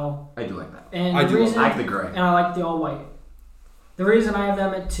style, I do like that. and I the do reason, I like the gray. and I like the all white. The reason I have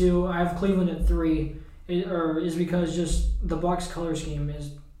them at 2, I have Cleveland at 3, is because just the Bucks color scheme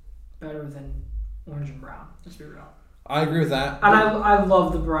is better than orange and brown. Let's be real. I agree with that. And I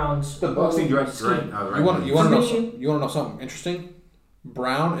love the Browns. The Bucks need right. scheme. You want to know me- you want to know something interesting?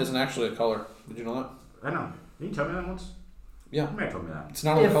 Brown isn't actually a color. Did you know that? I know. Did you tell me that once? Yeah. You might have told me that. It's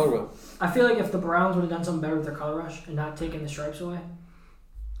not on the If- color wheel. I feel like if the Browns would have done something better with their color rush and not taken the stripes away,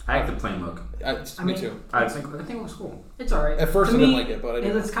 I like the plain look. I Me mean- too. I think it looks cool. it's all right. At first To I didn't me, like it, but I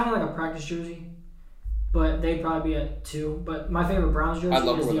did. It's kind of like a practice jersey, but they'd probably be at 2. But my favorite Browns jersey I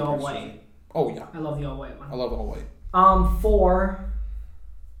love is the the all practice white. Oh yeah, I love the all white I one. love all white. 4,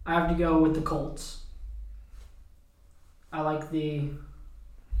 I have to go with the Colts.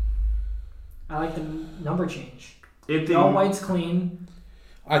 I like the number change. If The all white's clean.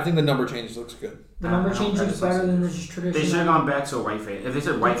 I think the number change looks good. The number I don't change know, I looks just like better than the They traditional. should have gone back to a white face. If they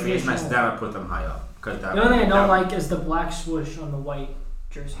said white face, Traditional. that would put them high up. Because that. The only thing I don't that- like is the black swoosh on the white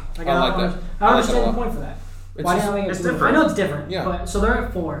jersey. Like, I like don't that. under- I I like understand that a the lot. point for that. It's Why just- didn't I make it it's blue? different. I know it's different. Yeah. But so they're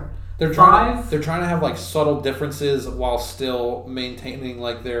at 4. They're trying. 5. They're trying to have like subtle differences while still maintaining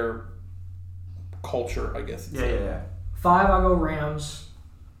like their culture, I guess. Yeah. 5, I'll go Rams.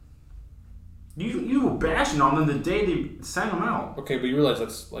 You were bashing on them the day they sent them out. Okay, but you realize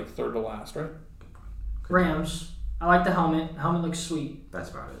that's like third to last, right? Rams. I like the helmet. The helmet looks sweet. That's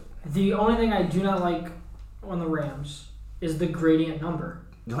about it. The only thing I do not like on the Rams is the gradient number.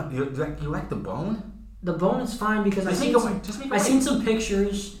 You like the bone? The bone is fine because Just make it I seen some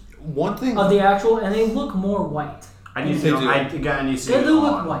pictures One thing of the actual, and they look more white. I need to They see. do. I need to see. They it do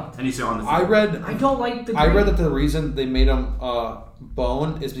look on. white. I need to see it on the. I field. read, I don't like the. I read gradient. that the reason they made them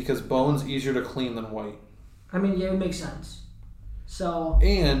bone is because bone's easier to clean than white, I mean, yeah, it makes sense. So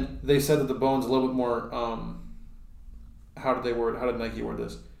and they said that the bone's a little bit more. How did Nike word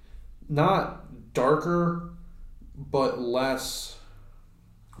this? Not darker, but less.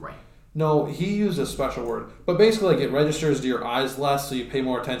 Right. No, he used a special word, but basically, like it registers to your eyes less, so you pay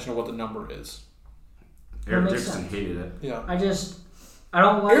more attention to what the number is. Eric makes Dickerson sense. hated it. Yeah. I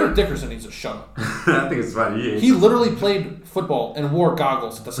don't like. Eric Dickerson needs to shut up. I think it's funny. He literally played football and wore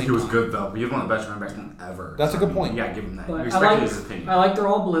goggles at the same He was time. good though. He was one of the best running backs ever. That's a good point. Yeah, give him that. But You I respected like, his opinion. I like they're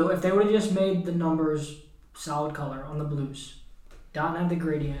all blue. If they would have just made the numbers solid color on the blues, don't have the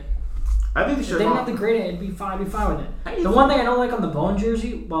gradient. I think they If should they didn't have. have the gradient, it'd be fine. I'd be fine with How it. do you The one thing I don't like on the bone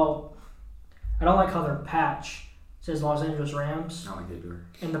jersey, well, I don't like how their patch says Los Angeles Rams, I like they do.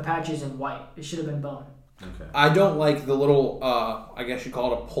 and the patch is in white. It should have been bone. Okay. I don't like the little, I guess you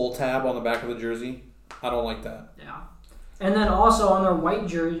call it a pull tab on the back of the jersey. I don't like that. Yeah. And then also on their white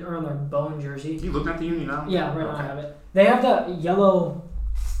jersey or on their bone jersey. You looking at the uni now? Yeah, right now I Okay. have it. They have the yellow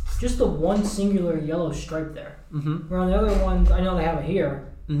just the one singular yellow stripe there. Mm-hmm. Where on the other ones, I know they have it here,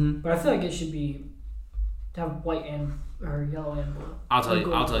 Mm-hmm. but I feel like it should be to have white and or yellow and blue. I'll tell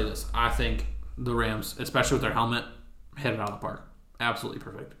you this. I think the Rams, especially with their helmet, hit it out of the park. Absolutely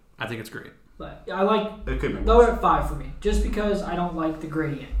perfect. I think it's great. But I like It could be. they're at 5 for me, just because I don't like the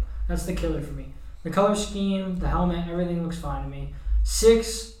gradient. That's the killer for me. The color scheme, the helmet, everything looks fine to me.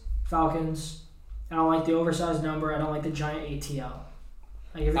 6 Falcons. I don't like the oversized number. I don't like the giant ATL.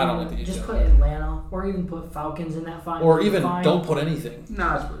 Like if I don't like the just ATL. put Atlanta or even put Falcons in that fine. Or even fine. don't put anything.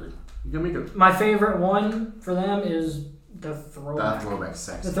 Nah, it's weird. You can make it. My favorite one for them is the throwback. That throwback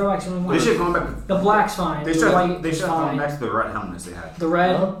sex. The throwback's the only one. They should have gone back. The black's fine. They the should. white They is should have gone fine. back to the red helmets they had. The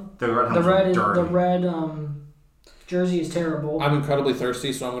red. The red The helmets red were is dirty. the red jersey is terrible. I'm incredibly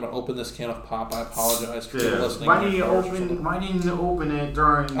thirsty, so I'm going to open this can of pop. I apologize for Yeah. listening. Why didn't you open it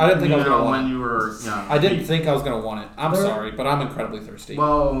during? I didn't think I was gonna want when it. you were. I didn't think I was going to want it. I'm They're- sorry, but I'm incredibly thirsty.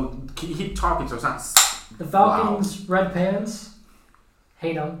 Well, keep talking, so it's not. The Falcons red pants.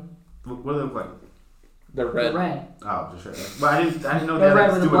 Hate them. What do they look like? They're The red. red. Oh, just right. But I didn't know They're that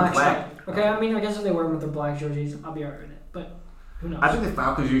red had with to a do with black black. stripe. Okay, I mean, I guess if they wear them with their black jerseys, I'll be alright with it. But who knows? I think the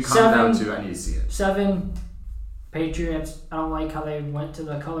Falcons you come down to. I need to see it. 7 Patriots. I don't like how they went to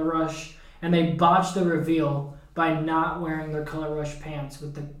the color rush and they botched the reveal by not wearing their color rush pants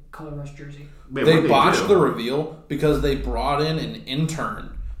with the color rush jersey. Wait, They what did botched do? the reveal because they brought in an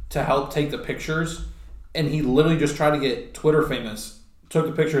intern to help take the pictures, and he literally just tried to get Twitter famous, took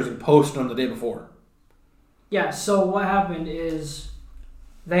the pictures, and posted them the day before. Yeah. So what happened is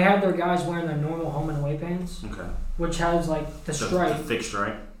they had their guys wearing their normal home and away pants, Okay. which has like the stripe. The thick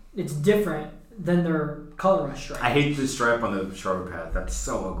stripe. It's different than their color rush stripe. I hate the stripe on the shoulder pad. That's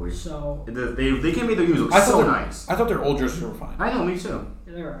so ugly. So They can make their uniforms I look thought so they're- nice. I thought their old jerseys were fine. I know, me too.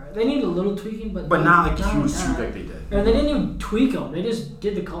 they're alright. They need a little tweaking, but But not like a not huge that. tweak like they did. And they didn't even tweak them. They just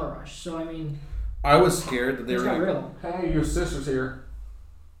did the color rush. So I mean, I was scared that they they were just got going rid to... of them. Hey, your sister's here.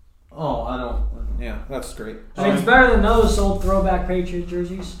 Oh, I don't... Yeah, that's great. I mean, it's better than those old throwback Patriot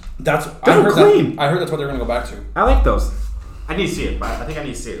jerseys. That's... They're I heard clean. I heard that's what they're going to go back to. I like those. I need to see it, but I think I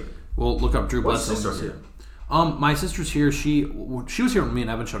need to see it. Well, look up Drew What Bledsoe. sister's here? My sister's here. She was here when me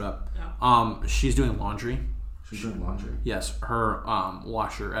and Evan showed up. Yeah. She's doing laundry. She's doing laundry. Yes, her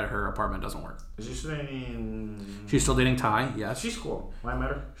washer at her apartment doesn't work. Is she saying... She's still dating Ty. Yes. She's cool. Why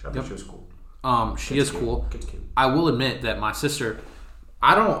matter? I thought she was cool. She is cool. Kid's cute. I will admit that my sister,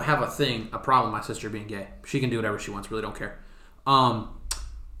 I don't have a problem with my sister being gay. She can do whatever she wants. Really don't care.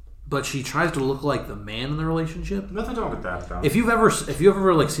 But she tries to look like the man in the relationship. Nothing wrong with that, though. If you've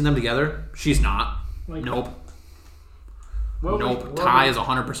ever like seen them together, she's not. Like, Nope. What Nope. what- Ty is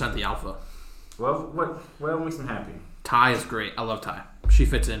 100% the alpha. What makes them happy? Ty is great. I love Ty. She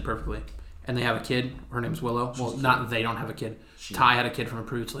fits in perfectly. And they have a kid. Her name's Willow. Well, not they don't have a kid. Ty had a kid from a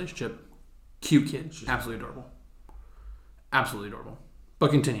previous relationship. Cute kid. Absolutely adorable. Absolutely adorable. But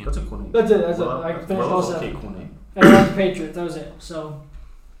continue. That's a cool name. That's it. That's Well, it. I finished all Willow's a 7. cool name. And I like the Patriots. That was it. So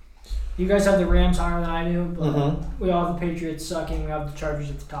you guys have the Rams higher than I do, but Mhm. we all have the Patriots sucking. We have the Chargers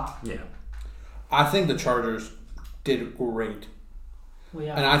at the top. Yeah. I think the Chargers did great. Well,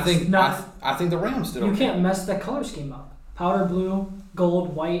 yeah. And I think not, I think the Rams did you okay. can't mess that color scheme up. Powder blue,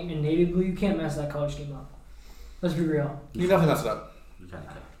 gold, white, and navy blue. You can't mess that color scheme up. Let's be real. You definitely mess it up. You kind of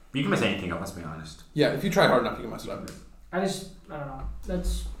can. You can mess anything up, let's be honest. Yeah, if you try hard enough, you can mess it up. I don't know.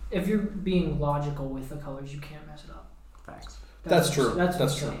 That's if you're being logical with the colors, you can't mess it up. Facts. That's true. That's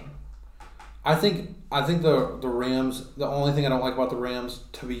That's insane. true. I think the Rams. The only thing I don't like about the Rams,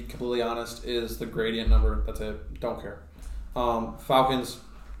 to be completely honest, is the gradient number. That's it. Don't care. Falcons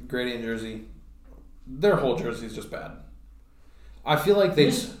gradient jersey. Their whole jersey is just bad. I feel like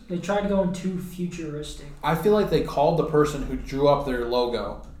they tried going too futuristic. I feel like they called the person who drew up their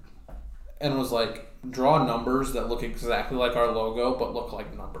logo and was like, draw numbers that look exactly like our logo but look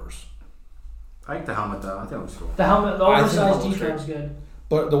like numbers. I like the helmet though. I think it was cool. The helmet, the I think the oversized helmet's detail's good.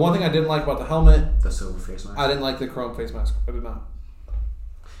 But the one thing I didn't like about the helmet, The silver face mask. I didn't like the chrome face mask. I did not.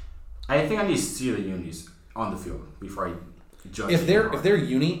 I think I need to see the unis on the field before I judge. If their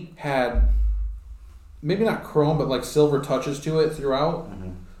uni had maybe not chrome but like silver touches to it throughout, Mm-hmm.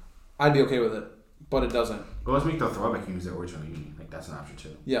 I'd be okay with it. But it doesn't. Well, let's make the throwback unis the original uni. Like that's an option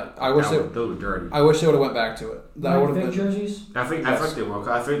too. Yeah, I wish those were dirty. they would have went back to it. That Like would big have been. jerseys. I think Yes. they will. 'Cause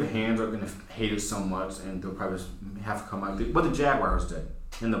I think the hands are gonna hate it so much, and they'll probably just have to come out. What the Jaguars did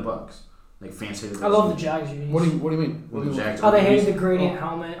in the Bucks, like fancy. I love the Jags unis. What do you mean? What the Jags? Oh, they hated the unis. gradient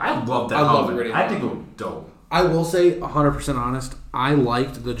helmet. I love that. I love helmet. the gradient I think it helmet. was dope. I will say 100% honest. I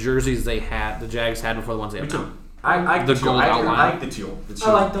liked the jerseys the Jags had before the ones they Me have too. now. I like The the teal. gold I outline. like the teal. The teal.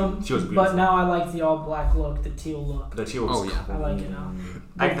 I like them, Teal's beautiful. but now I like the all black look, the teal look. The teal. Oh, was yeah. I like it now.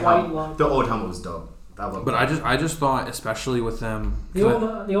 The white look. The old helmet was dope. That looked But dope. I just thought, especially with them, The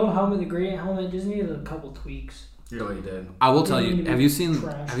old helmet, the gradient helmet, just needed a couple tweaks. You really did. I will tell They need you. to Have be you seen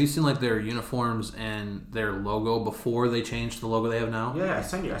trash. like their uniforms and their logo before they changed to the logo they have now? Yeah, I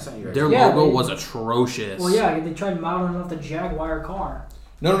sent you. Their Yeah, logo they- was atrocious. Well, yeah, they tried modeling off the Jaguar car.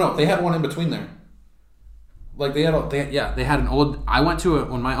 No. They had one in between there. Like they had They had an old. I went to it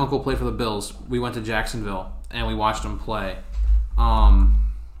when my uncle played for the Bills. We went to Jacksonville and we watched them play.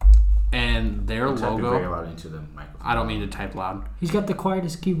 And their Very logo. loud into the microphone. I don't mean to type loud. He's got the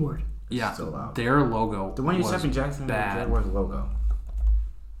quietest keyboard. Yeah, So loud. their logo. The one you was type in Jackson bad. Jaguar's logo.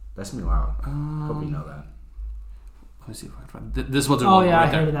 That's me loud. Hope you know that. Let me see if I can find. This was their Oh logo yeah, right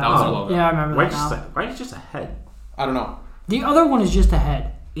I there. hated that. That was their one. logo. Yeah, I remember Why that now. is just a head? I don't know. The other one is just a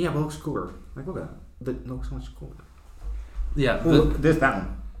head. Yeah, but it looks cooler. Like look at that. It looks so much cooler. Yeah. Look, there's that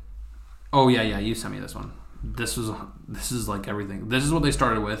one. Oh yeah. You sent me this one. This is like everything. This is what they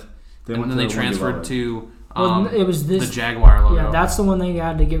started with, They and went then to they the one transferred below to Well, it was the this. Jaguar logo. Yeah, that's the one they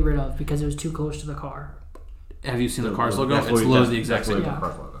had to get rid of because it was too close to the car. Have you seen the Cars logo? That's It's what- literally that's- the exact that's what same. Yeah. the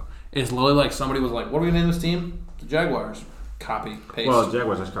Cars logo. It's literally like somebody was like, What are we gonna name this team? The Jaguars. Copy, paste. Well,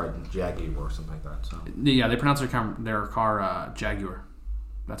 Jaguars are called Jaggy or something like that. So Yeah, they pronounce their car Jaguar.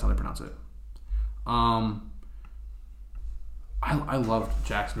 That's how they pronounce it. I loved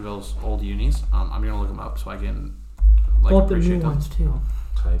Jacksonville's old unis. I'm gonna look them up so I can Both the new appreciate them. ones too.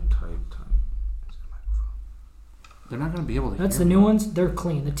 type. They're not gonna be able to. That's hear the me. new ones. They're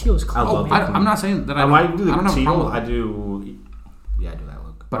clean. The teal's clean. I love man. it. I'm not saying that I When don't. I do the I don't have a problem teal, with I it. do. Yeah, I do that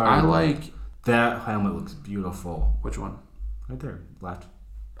look. But I like that helmet. Looks beautiful. which one? Right there, left.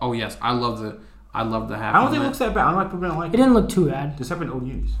 Oh yes, I love the half. I don't think it helmet. looks that bad. I don't like people don't like It didn't look too bad. Just having old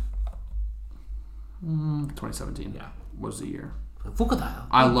unis. 2017 Yeah. was the year. Look at that.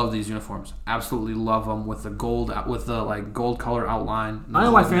 I love these uniforms. Absolutely love them with the gold, with the like gold color outline. I don't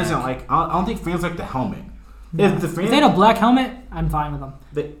know why gold fans neck. don't like. I don't think fans like the helmet. If the If they fans, had a black helmet, I'm fine with them.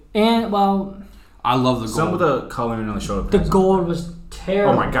 they, And well, I love the gold. some of the coloring on the shoulder the pads. gold was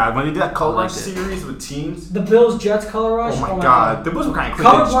terrible. Oh my god! When they did that color liked rush it. series with teams. The Bills Jets color rush. Oh my god! The Bulls were kind of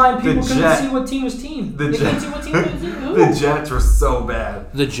Colorblind people couldn't see what team was team. the They Jet- couldn't see what team was team. Who? The Jets were so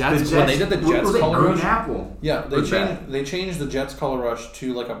bad. The Jets, The when they did the what Jets was it, color green rush, apple. Yeah, Look bad. they changed the Jets color rush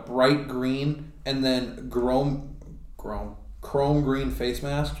to like a bright green and then chrome green face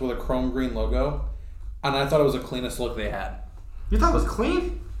masks with a chrome green logo, and I thought it was the cleanest look they had. You thought it was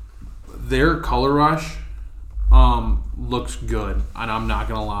clean? their color rush looks good, and I'm not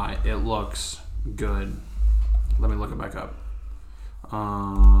gonna lie, it looks good. Let me look it back up.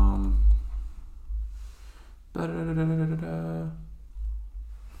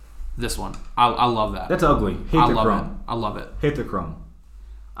 This one, I love that. That's ugly. Hate I the love it. chrome. I love it. Hate the chrome.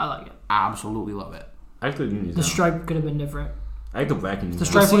 I like it. Absolutely love it. I like the unis. The now. stripe could have been different. I like the black unis. The now.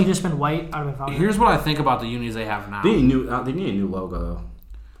 stripe would have just been white. I'd have been fine. Here's what I think about the unis they have now. They need a new logo though.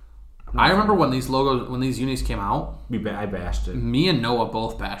 I remember when these unis came out. I bashed it. Me and Noah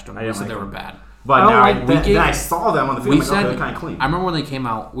both bashed them. I We didn't said like they were them. bad. But I don't now like- then I saw them on the field. We I'm like, said okay, they're kind of clean. I remember when they came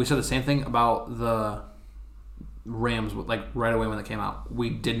out. We said the same thing about the Rams. Like right away when they came out, we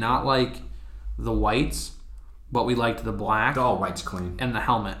did not like the whites, but we liked the black The all white's clean. and the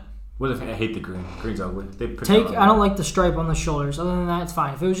helmet. What if I hate the green? Green's ugly. They picked Take. it I don't like the stripe on the shoulders. Other than that, it's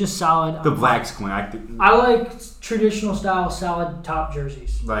fine. If it was just solid, the I'm black's clean. I like traditional style solid top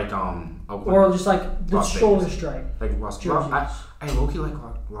jerseys, like or just like the Las shoulder Vegas. stripe like Las jerseys. I low-key like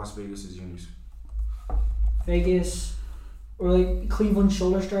Las Vegas' unis. Vegas, or like Cleveland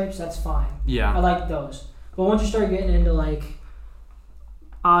shoulder stripes. That's fine. I Yeah, like those. But once you start getting into like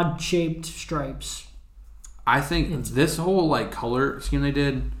odd shaped stripes, I think this whole like color scheme they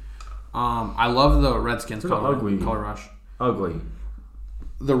did. I love the Redskins They're ugly. color rush. Ugly.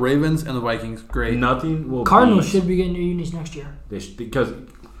 The Ravens and the Vikings, great. Nothing will. Cardinals beat- should be getting new unis next year. because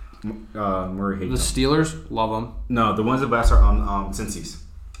Murray The hates them. Steelers, love them. No, the ones that best are Cincy's.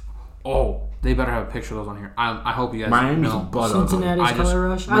 Oh, they better have a picture of those on here. I hope you guys Miami's know. butt ugly. Cincinnati's I just- color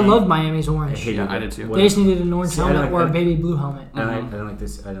rush. I Man. loved Miami's I orange. hated Yeah, it. I did too. What- They just needed an orange See, I helmet like- or a I- baby blue helmet. I didn't like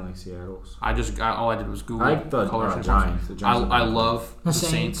this. I didn't like Seattle's. All I did was Google I like the color Giants. uniforms. The Giants I are love The the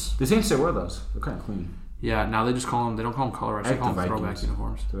Saints. Saints. The Saints still wear those. They're kind of clean. Yeah, now they just call them. They don't call them color rush. I They like call the them throwback Vikings.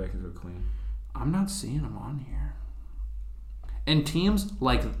 uniforms. The Vikings are clean. I'm not seeing them on here. And teams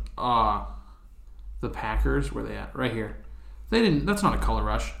like the Packers, where they at? Right here. They didn't. That's not a color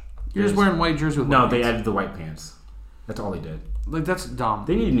rush. You're just Yes. wearing white jersey with No, white they pants. added the white pants. That's all they did. Like that's dumb.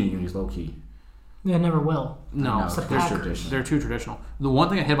 They need new unis, low key. They never will. No, No, It's the they're Packers. traditional. they're too traditional. The one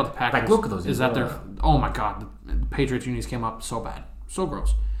thing I hate about the Packers look at those is that unis. they're. Oh my god, the Patriots unis came up so bad, so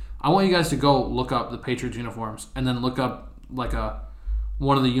gross. I want you guys to go look up the Patriots uniforms and then look up like a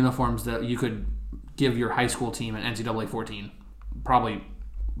one of the uniforms that you could give your high school team at NCAA 14. Probably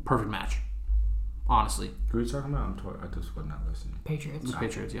perfect match. Honestly. Who are you talking about? I just was not listening. Patriots. The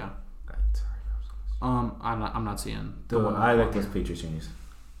Patriots, yeah. Okay, sorry. I'm not seeing I like those Patriots unis.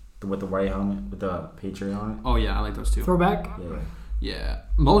 With the white helmet, with the Patriot on it. Oh yeah, I like those too. Throwback. Yeah. Yeah,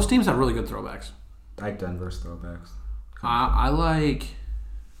 most teams have really good throwbacks. I like Denver's throwbacks. I like.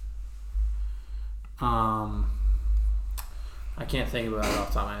 I can't think about it off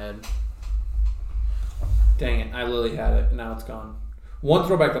the top of my head. Dang it! I literally had it, and now it's gone. One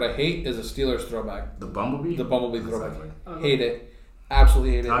throwback that I hate is a Steelers throwback. The Bumblebee? The Bumblebee That's throwback. ugly. Hate it.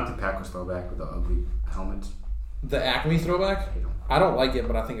 Absolutely hate I it. like the Packers throwback with the ugly helmets. The Acme throwback? I hate 'em. I don't like it,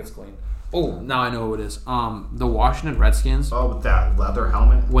 but I think it's clean. Oh, now I know who it is. The Washington Redskins. Oh, with that leather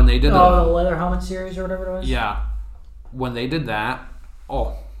helmet? When they did The leather helmet series or whatever it was. yeah, when they did that,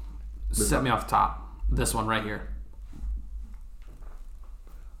 set me off the top. This one right here.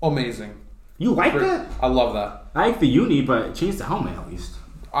 Amazing. You like that? I love that. I like the uni, but change the helmet at least.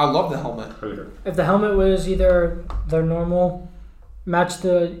 I love the helmet. If the helmet was either their normal, match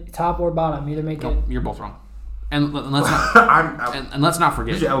the top or bottom, either make it. Nope, you're both wrong. And let's not and let's not You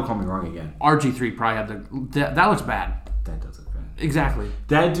forget. should ever call me wrong again. RG3 probably had that looks bad. That does look bad. Exactly.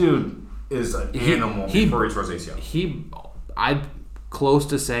 That dude. Is an animal before he throws ACL. I'd close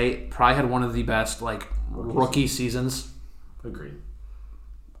to say probably had one of the best rookie seasons. Agreed.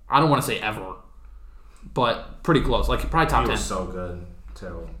 I don't want to say ever, but pretty close. Like probably top 10. He was so good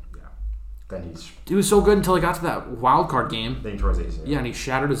till then He was so good until he got to that wild card game. then he tore his ACL. Yeah, and he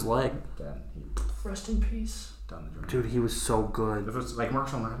shattered his leg. Then he Rest in peace. done the journey. Dude, he was so good. If it was like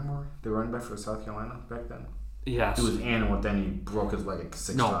Marshall Lattimore, the running back for South Carolina back then. Yes. He was an animal. Then he broke his leg like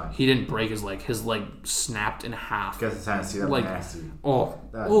 6 No, times. he didn't break his leg. His leg snapped in half. Against Tennessee, that was nasty. That's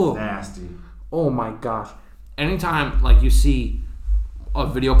Oh, nasty. oh my gosh! Anytime you see a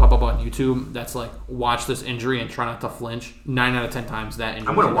video pop up on YouTube that's like, watch this injury and try not to flinch. 9 out of 10 times that injury.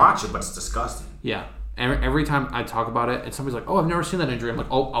 I'm gonna watch it, but it's disgusting. Yeah. Every time I talk about it, and somebody's like, "Oh, I've never seen that injury," I'm like,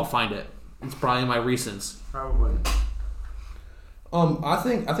 "Oh, I'll find it. It's probably in my recents." Probably. I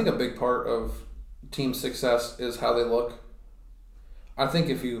think a big part of team success is how they look. I think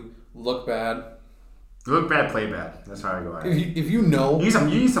if you look bad, You look bad, play bad. That's how I go at it. if you know, You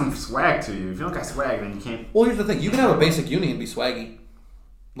need some swag to you. If you don't got swag, then you can't. well, here's the thing: you can have a basic uni and be swaggy,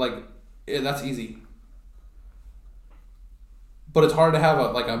 that's easy. But it's hard to have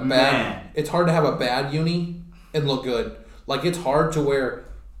a bad. Man. It's hard to have a bad uni and look good. Like it's hard to wear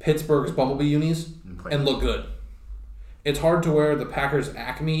Pittsburgh's Bumblebee unis and look good. It's hard to wear the Packers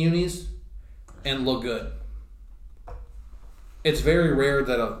Acme unis and look good. It's very rare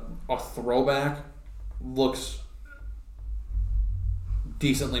that a throwback looks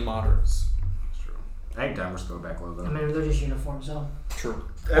decently modern. It's true. I think Denver's throwback logo. And maybe they're just uniforms, though. True.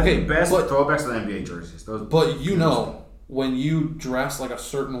 Okay, best but- throwbacks are the NBA jerseys. Those. But when you dress like a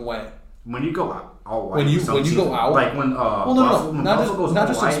certain way, When you go out, all white. When you some go team- out- like when well, when not Buffalo goes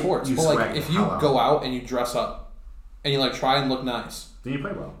just all in white, sports, you but swag if the you hell go out and you dress up and you try and look nice, then you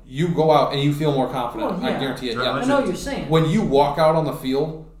play well. you go out and you feel more confident. Well, yeah. I guarantee it. Yeah, Yeah. I know what you're saying. When you walk out on the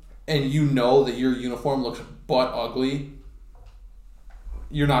field and you know that your uniform looks butt ugly,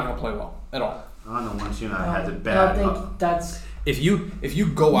 you're not going to play well at all. I don't know. Once I had the I bad. don't think that's. If you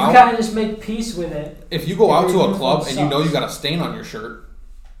go You out, kind of just make peace with it. if you go out If to your a club uniform and you know sucks. you got a stain on your shirt,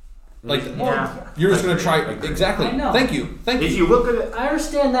 Yeah. you're just going to try. I agree. Exactly. I know. Thank you. If you look at it, I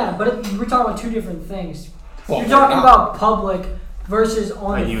understand that, but we're talking about two different things. Well, You're they're talking not. about public versus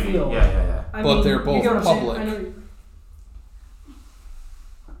on like the you, field. yeah. I But mean, they're you both get what I'm saying? public. I know-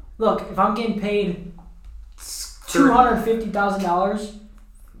 Look, if I'm getting paid $250,000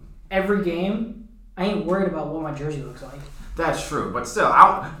 every game, I ain't worried about what my jersey looks like. That's true, but still,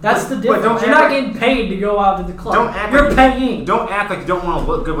 That's the but difference. don't You're act not like- getting paid to go out to the club. Don't act You're like paying. Don't act like you don't want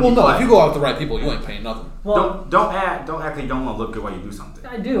to look good when Well, you no. play. If you go out with the right people, you ain't paying nothing. Well, Don't act like you don't want to look good while you do something.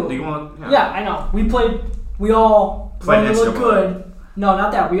 I do. Do you want to? Yeah, I know. We all Played wanted to look NCAA. good. No,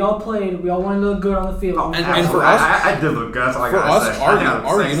 not that. We all played. We all wanted to look good on the field. Oh, And absolutely. for us- I did look good. That's all I For gotta us, say. I think I look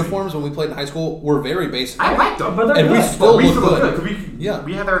our sexy. uniforms when we played in high school were very basic. I liked them, But they're and we good. still we look used to look good. good.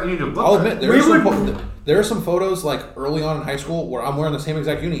 We had our need to look I'll good. admit there are some photos like early on in high school where I'm wearing the same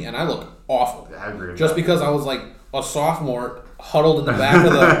exact uni and I look awful. I agree with Just that. because I was like a sophomore huddled in the back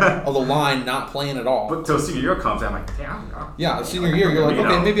of the line, not playing at all. But till senior year comes, I'm like, damn. Yeah, senior year, you're like, You okay,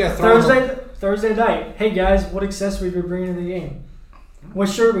 know. maybe I throw in Thursday night. Hey guys, what accessory we bringing to the game? What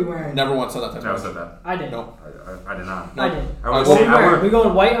shirt we wearing? Never once said that type Never of said that. I did. No. I did not. I did. I was Well, saying, we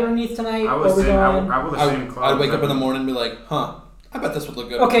going white underneath tonight? I or was we saying, going? I wore the same clothes. I'd wake up in the morning and be like, huh, I bet this would look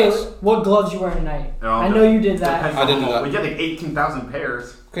good. Okay, with this. what gloves you wearing tonight? I know you did that. I didn't do that. We get like 18,000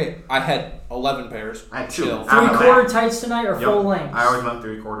 pairs. Okay, I had 11 pairs. I had 2. Chill. 3/4 tights tonight or full length? I always went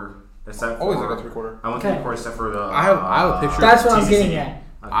 3/4. Except Always for, like a 3/4. I went Okay. 3/4 except for the. I have a picture. That's what I'm TCC. getting at.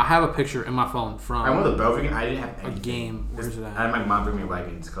 I have a picture in my phone from I went to the Belgian. I didn't have a anything. game. Where's it I at? had my mom bring me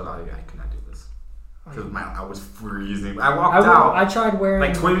leggings because I could not do this. Because I was freezing. I walked out I tried wearing.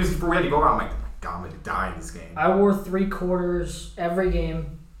 like 20 minutes before we had to go out. I'm like, God, I'm gonna die in this game. I wore 3/4 every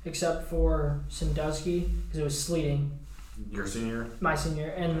game except for Sandusky because it was sleeting. Your senior. My senior,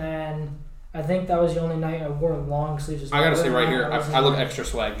 and then I think that was the only night I wore long sleeves. I gotta say right here, I look extra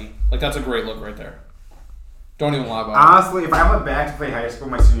swaggy. Like that's a great look right there. Don't even lie about it. Honestly, if I went back to play high school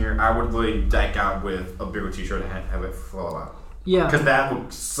my senior year, I would really deck out with a bigger t-shirt and have it flow out. Yeah. Because that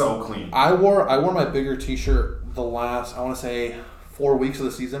looked so clean. I wore my bigger T-shirt the last, I want to say, 4 weeks of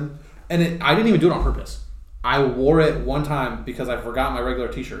the season, and I didn't even do it on purpose. I wore it one time because I forgot my regular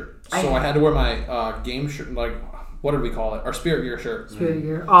T-shirt, so I had to wear my game shirt, like what did we call it? Our Spirit Gear shirt. Spirit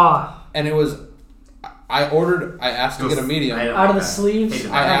Gear. Ah. And it was, I asked to get a medium. Out of the sleeves.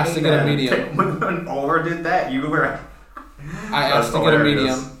 I asked to get a medium. When Over did that, you were. I asked to get a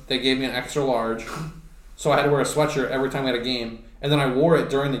medium. They gave me an extra large, so I had to wear a sweatshirt every time we had a game. And then I wore it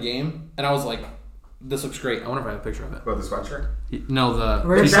during the game, and I was like, "This looks great." I wonder if I have a picture of it. What, the sweatshirt? No, the.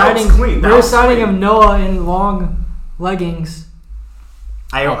 We're That was exciting. clean. That We're was exciting clean. of Noah in long leggings.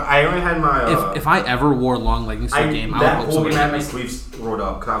 I only had my. If I ever wore long leggings to a game, I that would hope whole game somebody I had my hit me. sleeves rolled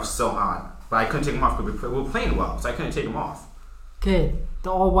up because I was so hot. But I couldn't take them off because we were playing well, so I couldn't take them off. Okay,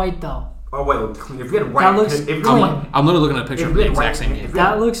 the all white though. Oh wait, if we had white, That looks if, clean. I'm literally looking at a picture If of we the had exact white- same if game. we-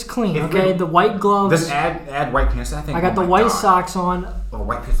 That looks clean. if Okay, we- the white gloves. Let's add white pants. I think. I got the my white God. socks on. Oh,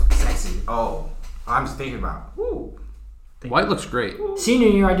 white pants look sexy. Oh, I'm just thinking about. Woo. White looks great. Senior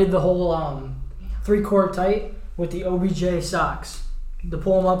year, I did the whole 3/4 tight with the OBJ socks. To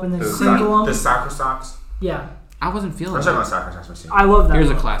pull them up and then single The them. soccer socks. Yeah, I wasn't feeling I'm it. talking about soccer socks. My senior. I love that. Here's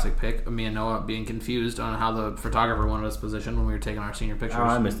a one. classic pic of me and Noah being confused on how the photographer wanted us positioned when we were taking our senior pictures. Oh,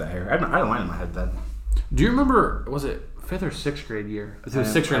 I missed that hair. I don't line in my head then. Do you remember? Was it 5th or 6th grade year? It was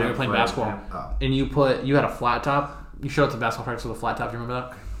 6th grade. We were playing basketball, Oh. and you had a flat top. You showed up to basketball practice with a flat top. Do you remember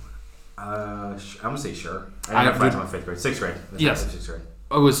that? I'm gonna say sure. I I didn't have did- friends in my 5th grade, 6th grade. Yes. 6th grade.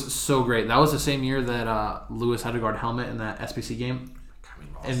 It was so great. That was the same year that Lewis had to guard helmet in that SBC game.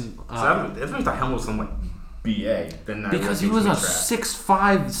 And That's when I thought Helmut was somewhat BA. Then because he was a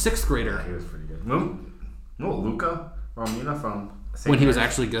 6'5" 6th grader Yeah, he was pretty good. No, Luca Romina from St. when he was Mary's.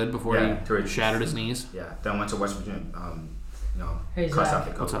 actually good before Yeah, he shattered his knees. Yeah, then went to West Virginia. Hey, cussed Zach. out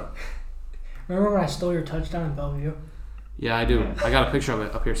the coach. What's up? Remember when I stole your touchdown in Bellevue? Yeah, I do. I got a picture of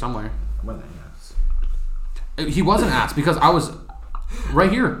it up here somewhere. Wasn't it? Yes. He wasn't asked because I was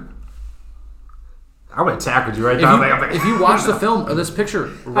right here. I would have tackled you right If now. if you watch the film of this picture,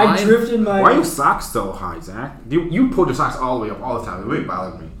 I Ryan, drifted my. Why are your socks so high, Zach? You pulled your socks all the way up all the time. It really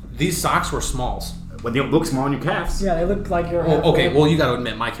bothered me. these socks were smalls. But they don't look small on your calves. Yeah, they look like your. Oh, okay, well you got to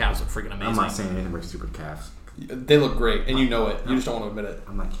admit my calves look freaking I'm amazing. not saying anything about stupid calves. They look great, and you know it. You just don't want to admit it.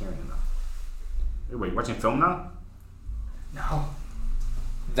 I'm not carrying enough. Wait, you watching film now? No.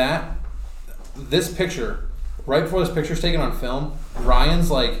 This picture, right before this picture's taken on film,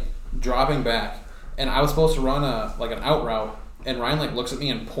 Ryan's like dropping back, and I was supposed to run an out route, and Ryan like looks at me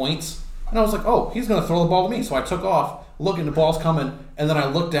and points, and I was like, oh, he's gonna throw the ball to me, so I took off, looking, the ball's coming, and then I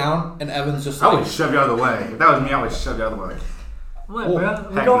look down, and Evan's just I like, would shove you out of the way. If that was me, I would shove you out of the way. What, Oh, bro?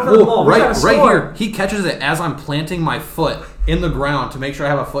 We're heck going no. for the ball. We're trying to right score. here, he catches it as I'm planting my foot in the ground to make sure I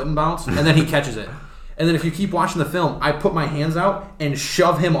have a foot in bounce, and then he catches it. And then if you keep watching the film, I put my hands out and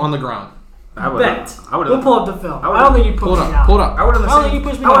shove him on the ground. I would. Bet. I would. We'll pull up the film. I I don't think you Pull pushed it me up. down. Pull it up. I would have I done don't the think same. you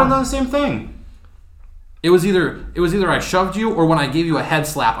pushed me I would have down. done the same thing. It was either I shoved you or when I gave you a head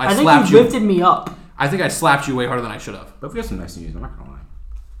slap, I I think slapped you you. lifted me up. I think I slapped you way harder than I should have. But we got some nice news. I'm not gonna lie.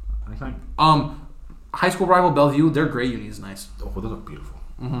 I think. High school rival Bellevue, their gray uni is nice. Oh, they look beautiful.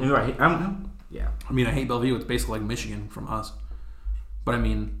 Mm-hmm. You know, yeah. I mean, I hate Bellevue. It's basically like Michigan from us. But I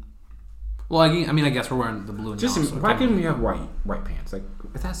mean, well, I guess we're wearing the blue and Just yellow. So why couldn't we have white pants? Like,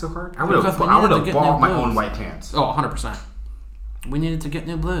 is that so hard? I Because would we have needed to get bought new my blues. own white pants. Oh, 100%. We needed to get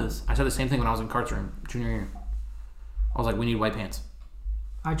new blues. I said the same thing when I was in Cart's room, junior year. I was like, we need white pants.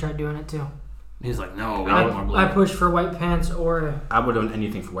 I tried doing it too. He's like, no, we need more blue. I pushed for white pants or. I would have done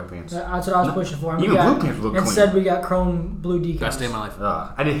anything for white pants. That's what I was pushing for. And Even we got, blue pants would look instead, we got chrome blue decals. Best day of my life.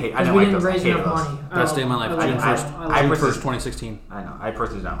 I didn't hate. I Because didn't we like didn't those. I raise hated enough those. money. Best day of my life. I June like 1st. that. I I like June put 1st, this- 2016. I know. I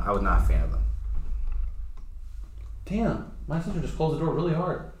personally don't. I was not a fan of them. Damn, my sister just closed the door really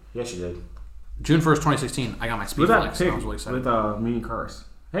hard. Yes, she did. June 1st, 2016. I got my speed Who's that flex. And I pic was really excited. with me and Cars?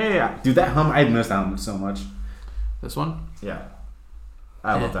 Hey, dude, that hum! I missed that hum so much. This one? Yeah.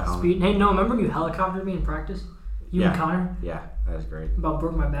 I love the helmet. Speed. Hey, no, remember you helicoptered me in practice? You and Connor? Yeah, that was great. About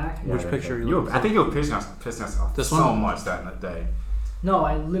broke my back? Yeah, Which that- picture are you you? looking I think you were pissing us off This so one? much that day. No,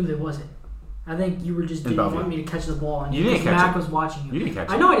 I literally wasn't. I think you were just In didn't Bellevue. want me to catch the ball, and You didn't catch Mac it. was watching you. You didn't catch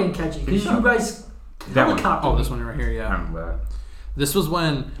I it. know I didn't catch it because Good you job. guys That one. helicoptered. Oh, this one right here. I Yeah. remember that. This was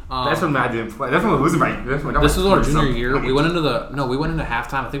when. That's when I didn't play. That's when we were losing by. This was our junior year. We went into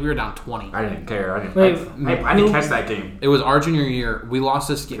halftime. I think we were down 20. I didn't care. I Wait, didn't catch that game. It was our junior year. We lost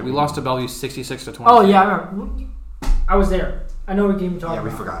this game. We lost to Bellevue 66-20. Oh yeah, I remember. I was there. I know what game you're talking Yeah, we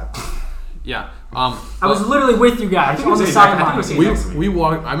about. forgot. Yeah. I was literally with you guys think it on was the I think it was sideline. next to me. We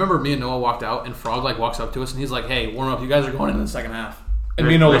walked. I remember me and Noah walked out, and Frog walks up to us, and he's like, "Hey, warm up. You guys are going into the second half." And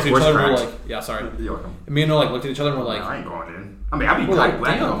me and Noah looked at each Where's other, and we're Frank? like, "Yeah, sorry." You're welcome. And me and Noah looked at each other, and we're like, I ain't going in. I mean, I'd be We're like,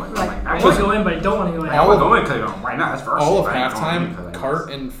 glad damn. going. I want to go in, but I don't want to go in. I would go in because why not? That's first. all of I ain't going in halftime, 'cause I Cart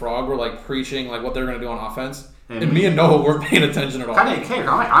was- and Frog were like preaching like what they're gonna do on offense, And and me and Noah weren't paying attention at all. I didn't care.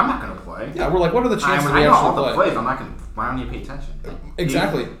 I'm not going to play. Yeah, we're like, what are the chances I we know all actually the play? plays. I'm not going to. Why don't you pay attention?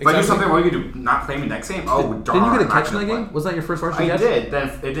 Exactly. If I do something, what are you going to do? Not play me next game? Oh, darn. Didn't you get a I'm not catch in gonna that play. game? Was that your first varsity I catch? did. Then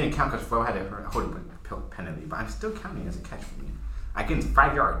it didn't count because Flo had a holding penalty, but I'm still counting as a catch for me. I get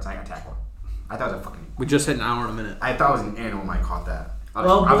 5 yards. I got tackled. I thought it was a fucking. We just hit an hour and a minute. I thought it was an animal when I caught that.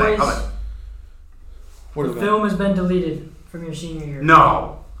 Well, boys, What is the it? film has been deleted from your senior year.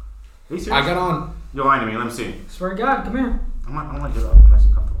 no. Are you serious? I got on. You're lying to me. Let me see. Swear to God, come here. I'm not get up. I'm nice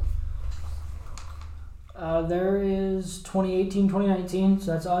and comfortable. There is 2018, 2019,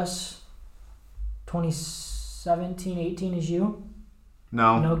 so that's us. 2017, 18 is you.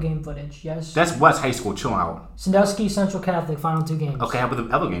 No. No game footage, yes. That's West High School. Chill out. Sandusky, Central Catholic, final 2 games. Okay, how about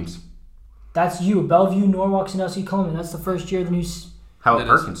the other games? That's you. Bellevue, Norwalk, Sandusky, Coleman. That's the first year of the new. How That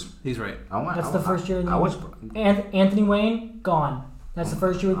about is- Perkins? He's right. That's the first year of the I new. was. Anthony Wayne, gone. That's the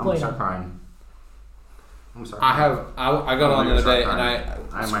first year we I'm played sorry him. crying. I'm sorry. I got on the other day and I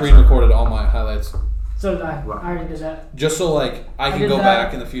I might screen start recorded all my highlights So did I. Wow. I already did that. just so like I can did go that-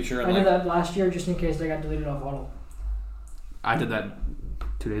 back in the future and I did like that last year just in case they got deleted off Huddle. I did that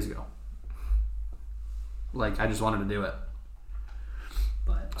 2 days ago. Like I just wanted to do it.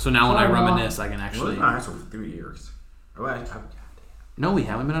 But So now when I Sorry, Mom. reminisce, I can We've actually. been in high school for 3 years. Oh, No, we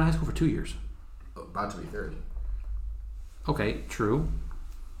haven't been in high school for 2 years. about to be 30. Okay, true.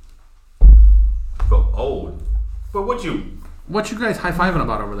 Feel old. But what you? What you guys high fiving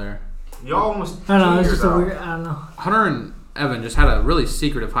about over there? You almost. I don't know. 2 It's years just a out. weird. I don't know. Hunter and Evan just had a really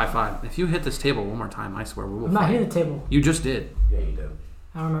secretive high five. If you hit this table one more time, I swear we will I'm not fight. hitting the table. You just did. Yeah, you did.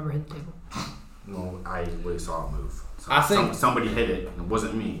 I don't remember hitting the table. No, I really saw it move. So I think- somebody hit it. And it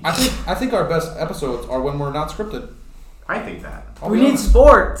wasn't me. I think our best episodes are when we're not scripted. I think that. I'll We be need honest.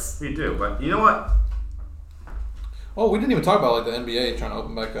 sports. We do, but you know what? Oh, we didn't even talk about like the NBA trying to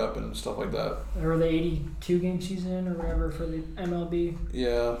open back up and stuff like that. Or the 82 game season or whatever for the MLB.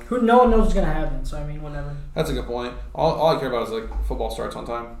 Yeah, No one knows what's gonna happen. So I mean, whatever. that's a good point. All I care about is like football starts on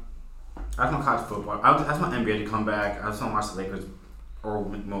time. I just want college football. I just want NBA to come back. I just want to watch the Lakers or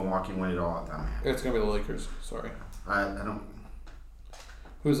Milwaukee win it all. I'm happy. It's gonna be the Lakers. Sorry. I don't.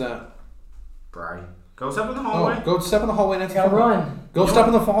 Who's that? Bri. Go step in the Oh, hallway. go step in the hallway and answer the Gotta phone call. run. Go step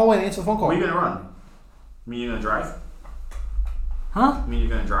in the hallway and answer the phone call. Where you gonna run? Me, you gonna drive? Huh? Me, you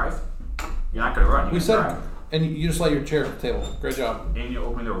gonna drive? You're not gonna run. You We gonna said, drive. and you just let your chair at the table. Great job. And you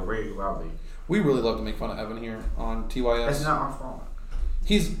open the door very loudly. We really love to make fun of Evan here on TYS. That's not our fault.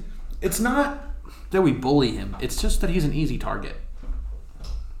 It's not that we bully him. It's just that he's an easy target.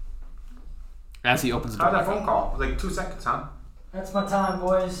 As he opens the How's door. that phone call? Like 2 seconds, huh? That's my time,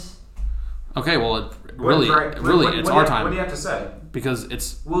 boys. Okay, well, it What- really, what- it's what our do you- time What do you have to say? because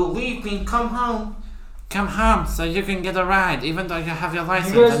it's We're leaving. Come home. come home so you can get a ride, even though you have your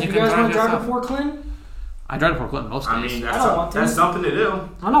license You guys, and you you can guys drive want to drive yourself. to Fort Clinton? I drive to Port Clinton most I days. mean, I don't want to. that's something to do.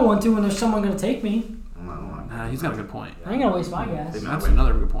 I don't want to when there's someone gonna take me. He's got a good point. I ain't gonna waste my gas. They You not That's wait.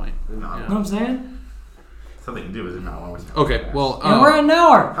 another good point. They not Yeah. know what I'm saying? Something to do is not always. Okay, well, And we're at an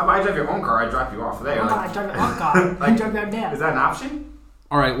hour. How about I drive your own car? I drop you off there. I Like, drive your own car. I Like- drive your is dad. that an option?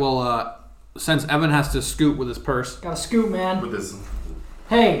 all right, well, since Evan has to scoot with his purse. Got a scoop, man. With this,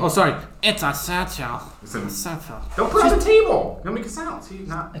 Hey, Oh, sorry. It's a satchel. listen, Satchel. don't put it on the table. You'll make it sound. See,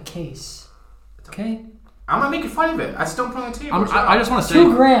 not. a case. Okay. I'm not making fun of it. I just don't put it on the table. I just want to say.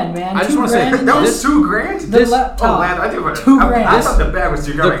 $2,000, man. I just $2,000. wanna say, in That this- was $2,000. The laptop. Oh, lad, I did what? $2 grand. I thought the bag was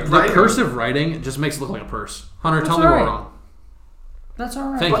 $2,000. The cursive writing just makes it look like a purse. Hunter, That's tell me we're alright. wrong. That's all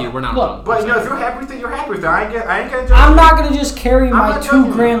right. Thank you. We're not Look, wrong. But you know, if you're happy with it, you're happy with it. I ain't gonna judge I'm you. not gonna just carry I'm my not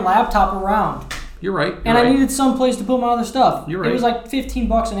judging $2,000 laptop around. You're right. And I needed some place to put my other stuff. You're It was right. like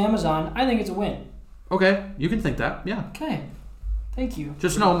 $15 on Amazon. I think it's a win. Okay, you can think that. Yeah. Okay. Thank you.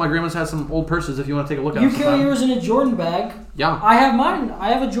 Just know my grandma's has some old purses if you want to take a look at You them. carry yours in a Jordan bag. Yeah. I have mine. I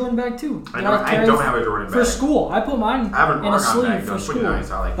have a Jordan bag too. I that don't have a Jordan bag. For school. I put mine I have an in a Oregon sleeve bag, for though. school. Pretty nice.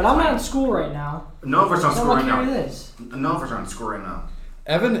 I like But I'm not in school right now. None of us are on So school I'm right gonna now. carry this. None of us are on school right now.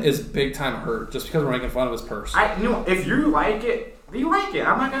 Evan is big time hurt just because we're making fun of his purse. If you like it, you like it.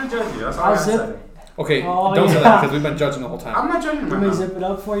 I'm not gonna judge you. That's all I I'll gotta zip say. it. Okay, Oh, don't say yeah. that because we've been judging the whole time. I'm not judging you Let right me now. zip it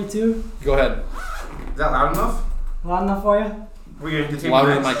up for you too. Go ahead. Is that loud enough? Loud enough for you? We gonna continue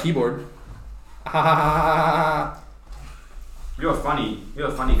Louder than next? my keyboard. Ha ha ha ha ha. You're a funny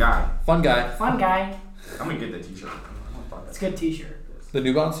guy. Fun guy. Fun guy. I'm gonna get the t-shirt. It's a good t-shirt. The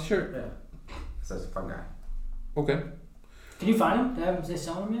New Balance t-shirt? Yeah. It says fun guy. Okay. Did you find them? Did they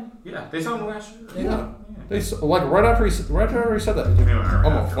sell them yet? Yeah, they saw him last year. Yeah. They like right after he said that. He's like,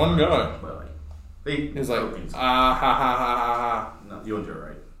 I'm a fun guy. But like, they. He's like, ah ha ha ha ha ha. No, you won't do it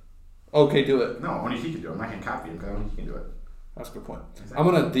right. Okay, do it. No, only he can do it. I'm not gonna copy him because only he can do it. That's a good point. Exactly. I'm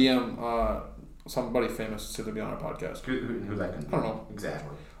gonna DM somebody famous to be on our podcast. Who's that gonna do? I don't know.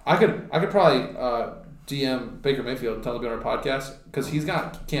 Exactly. I could probably DM Baker Mayfield and tell him to be on our podcast because he's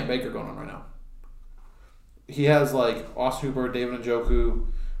got Camp Baker going on right now. He has like Austin Hooper, David Njoku,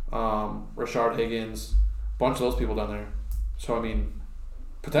 Rashard Higgins, a bunch of those people down there. So I mean,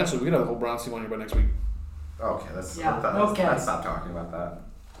 potentially we could have the whole Browns team on here by next week. Okay, let's stop talking about that.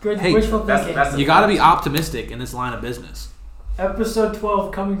 Good Hey, wishful thinking. That's You got to be optimistic in this line of business. Episode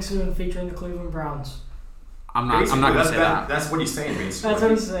 12 coming soon featuring the Cleveland Browns. I'm not going to say that. That's what he's saying, basically. That's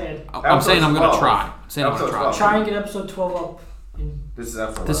what he's saying. I'm saying I'm going to 12. try. I'm saying I'm going to try. Episode Try and get episode 12 up. This is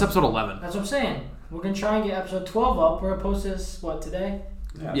episode. This is episode 11. That's what I'm saying. We're going to try and get episode 12 up. We're going to post this, today?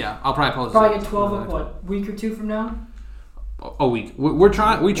 Yeah, I'll probably post Probably it. get 12 up, a week or two from now? A week. We're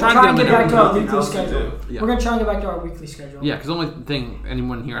trying. We try We're to trying to get get back them to our Nothing weekly else to schedule. do. Yeah. We're going to try and get back to our weekly schedule. Yeah, because the only thing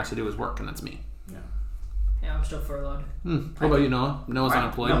anyone here has to do is work, and that's me. Yeah, I'm still furloughed. What about you, Noah? Noah's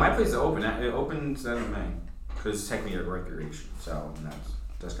unemployed. No, my place is open. It opens in May because technically a recreation. So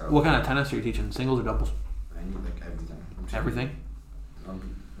that's got. What kind of tennis are you teaching? Singles or doubles? I need like everything. Everything?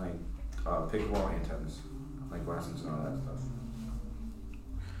 Like pickleball and tennis, like lessons and all that stuff.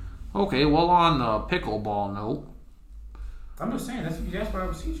 Okay, well, on the pickleball note. I'm just saying, that's what I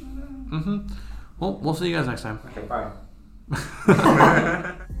was teaching. Well, we'll see you guys next time. Okay, bye.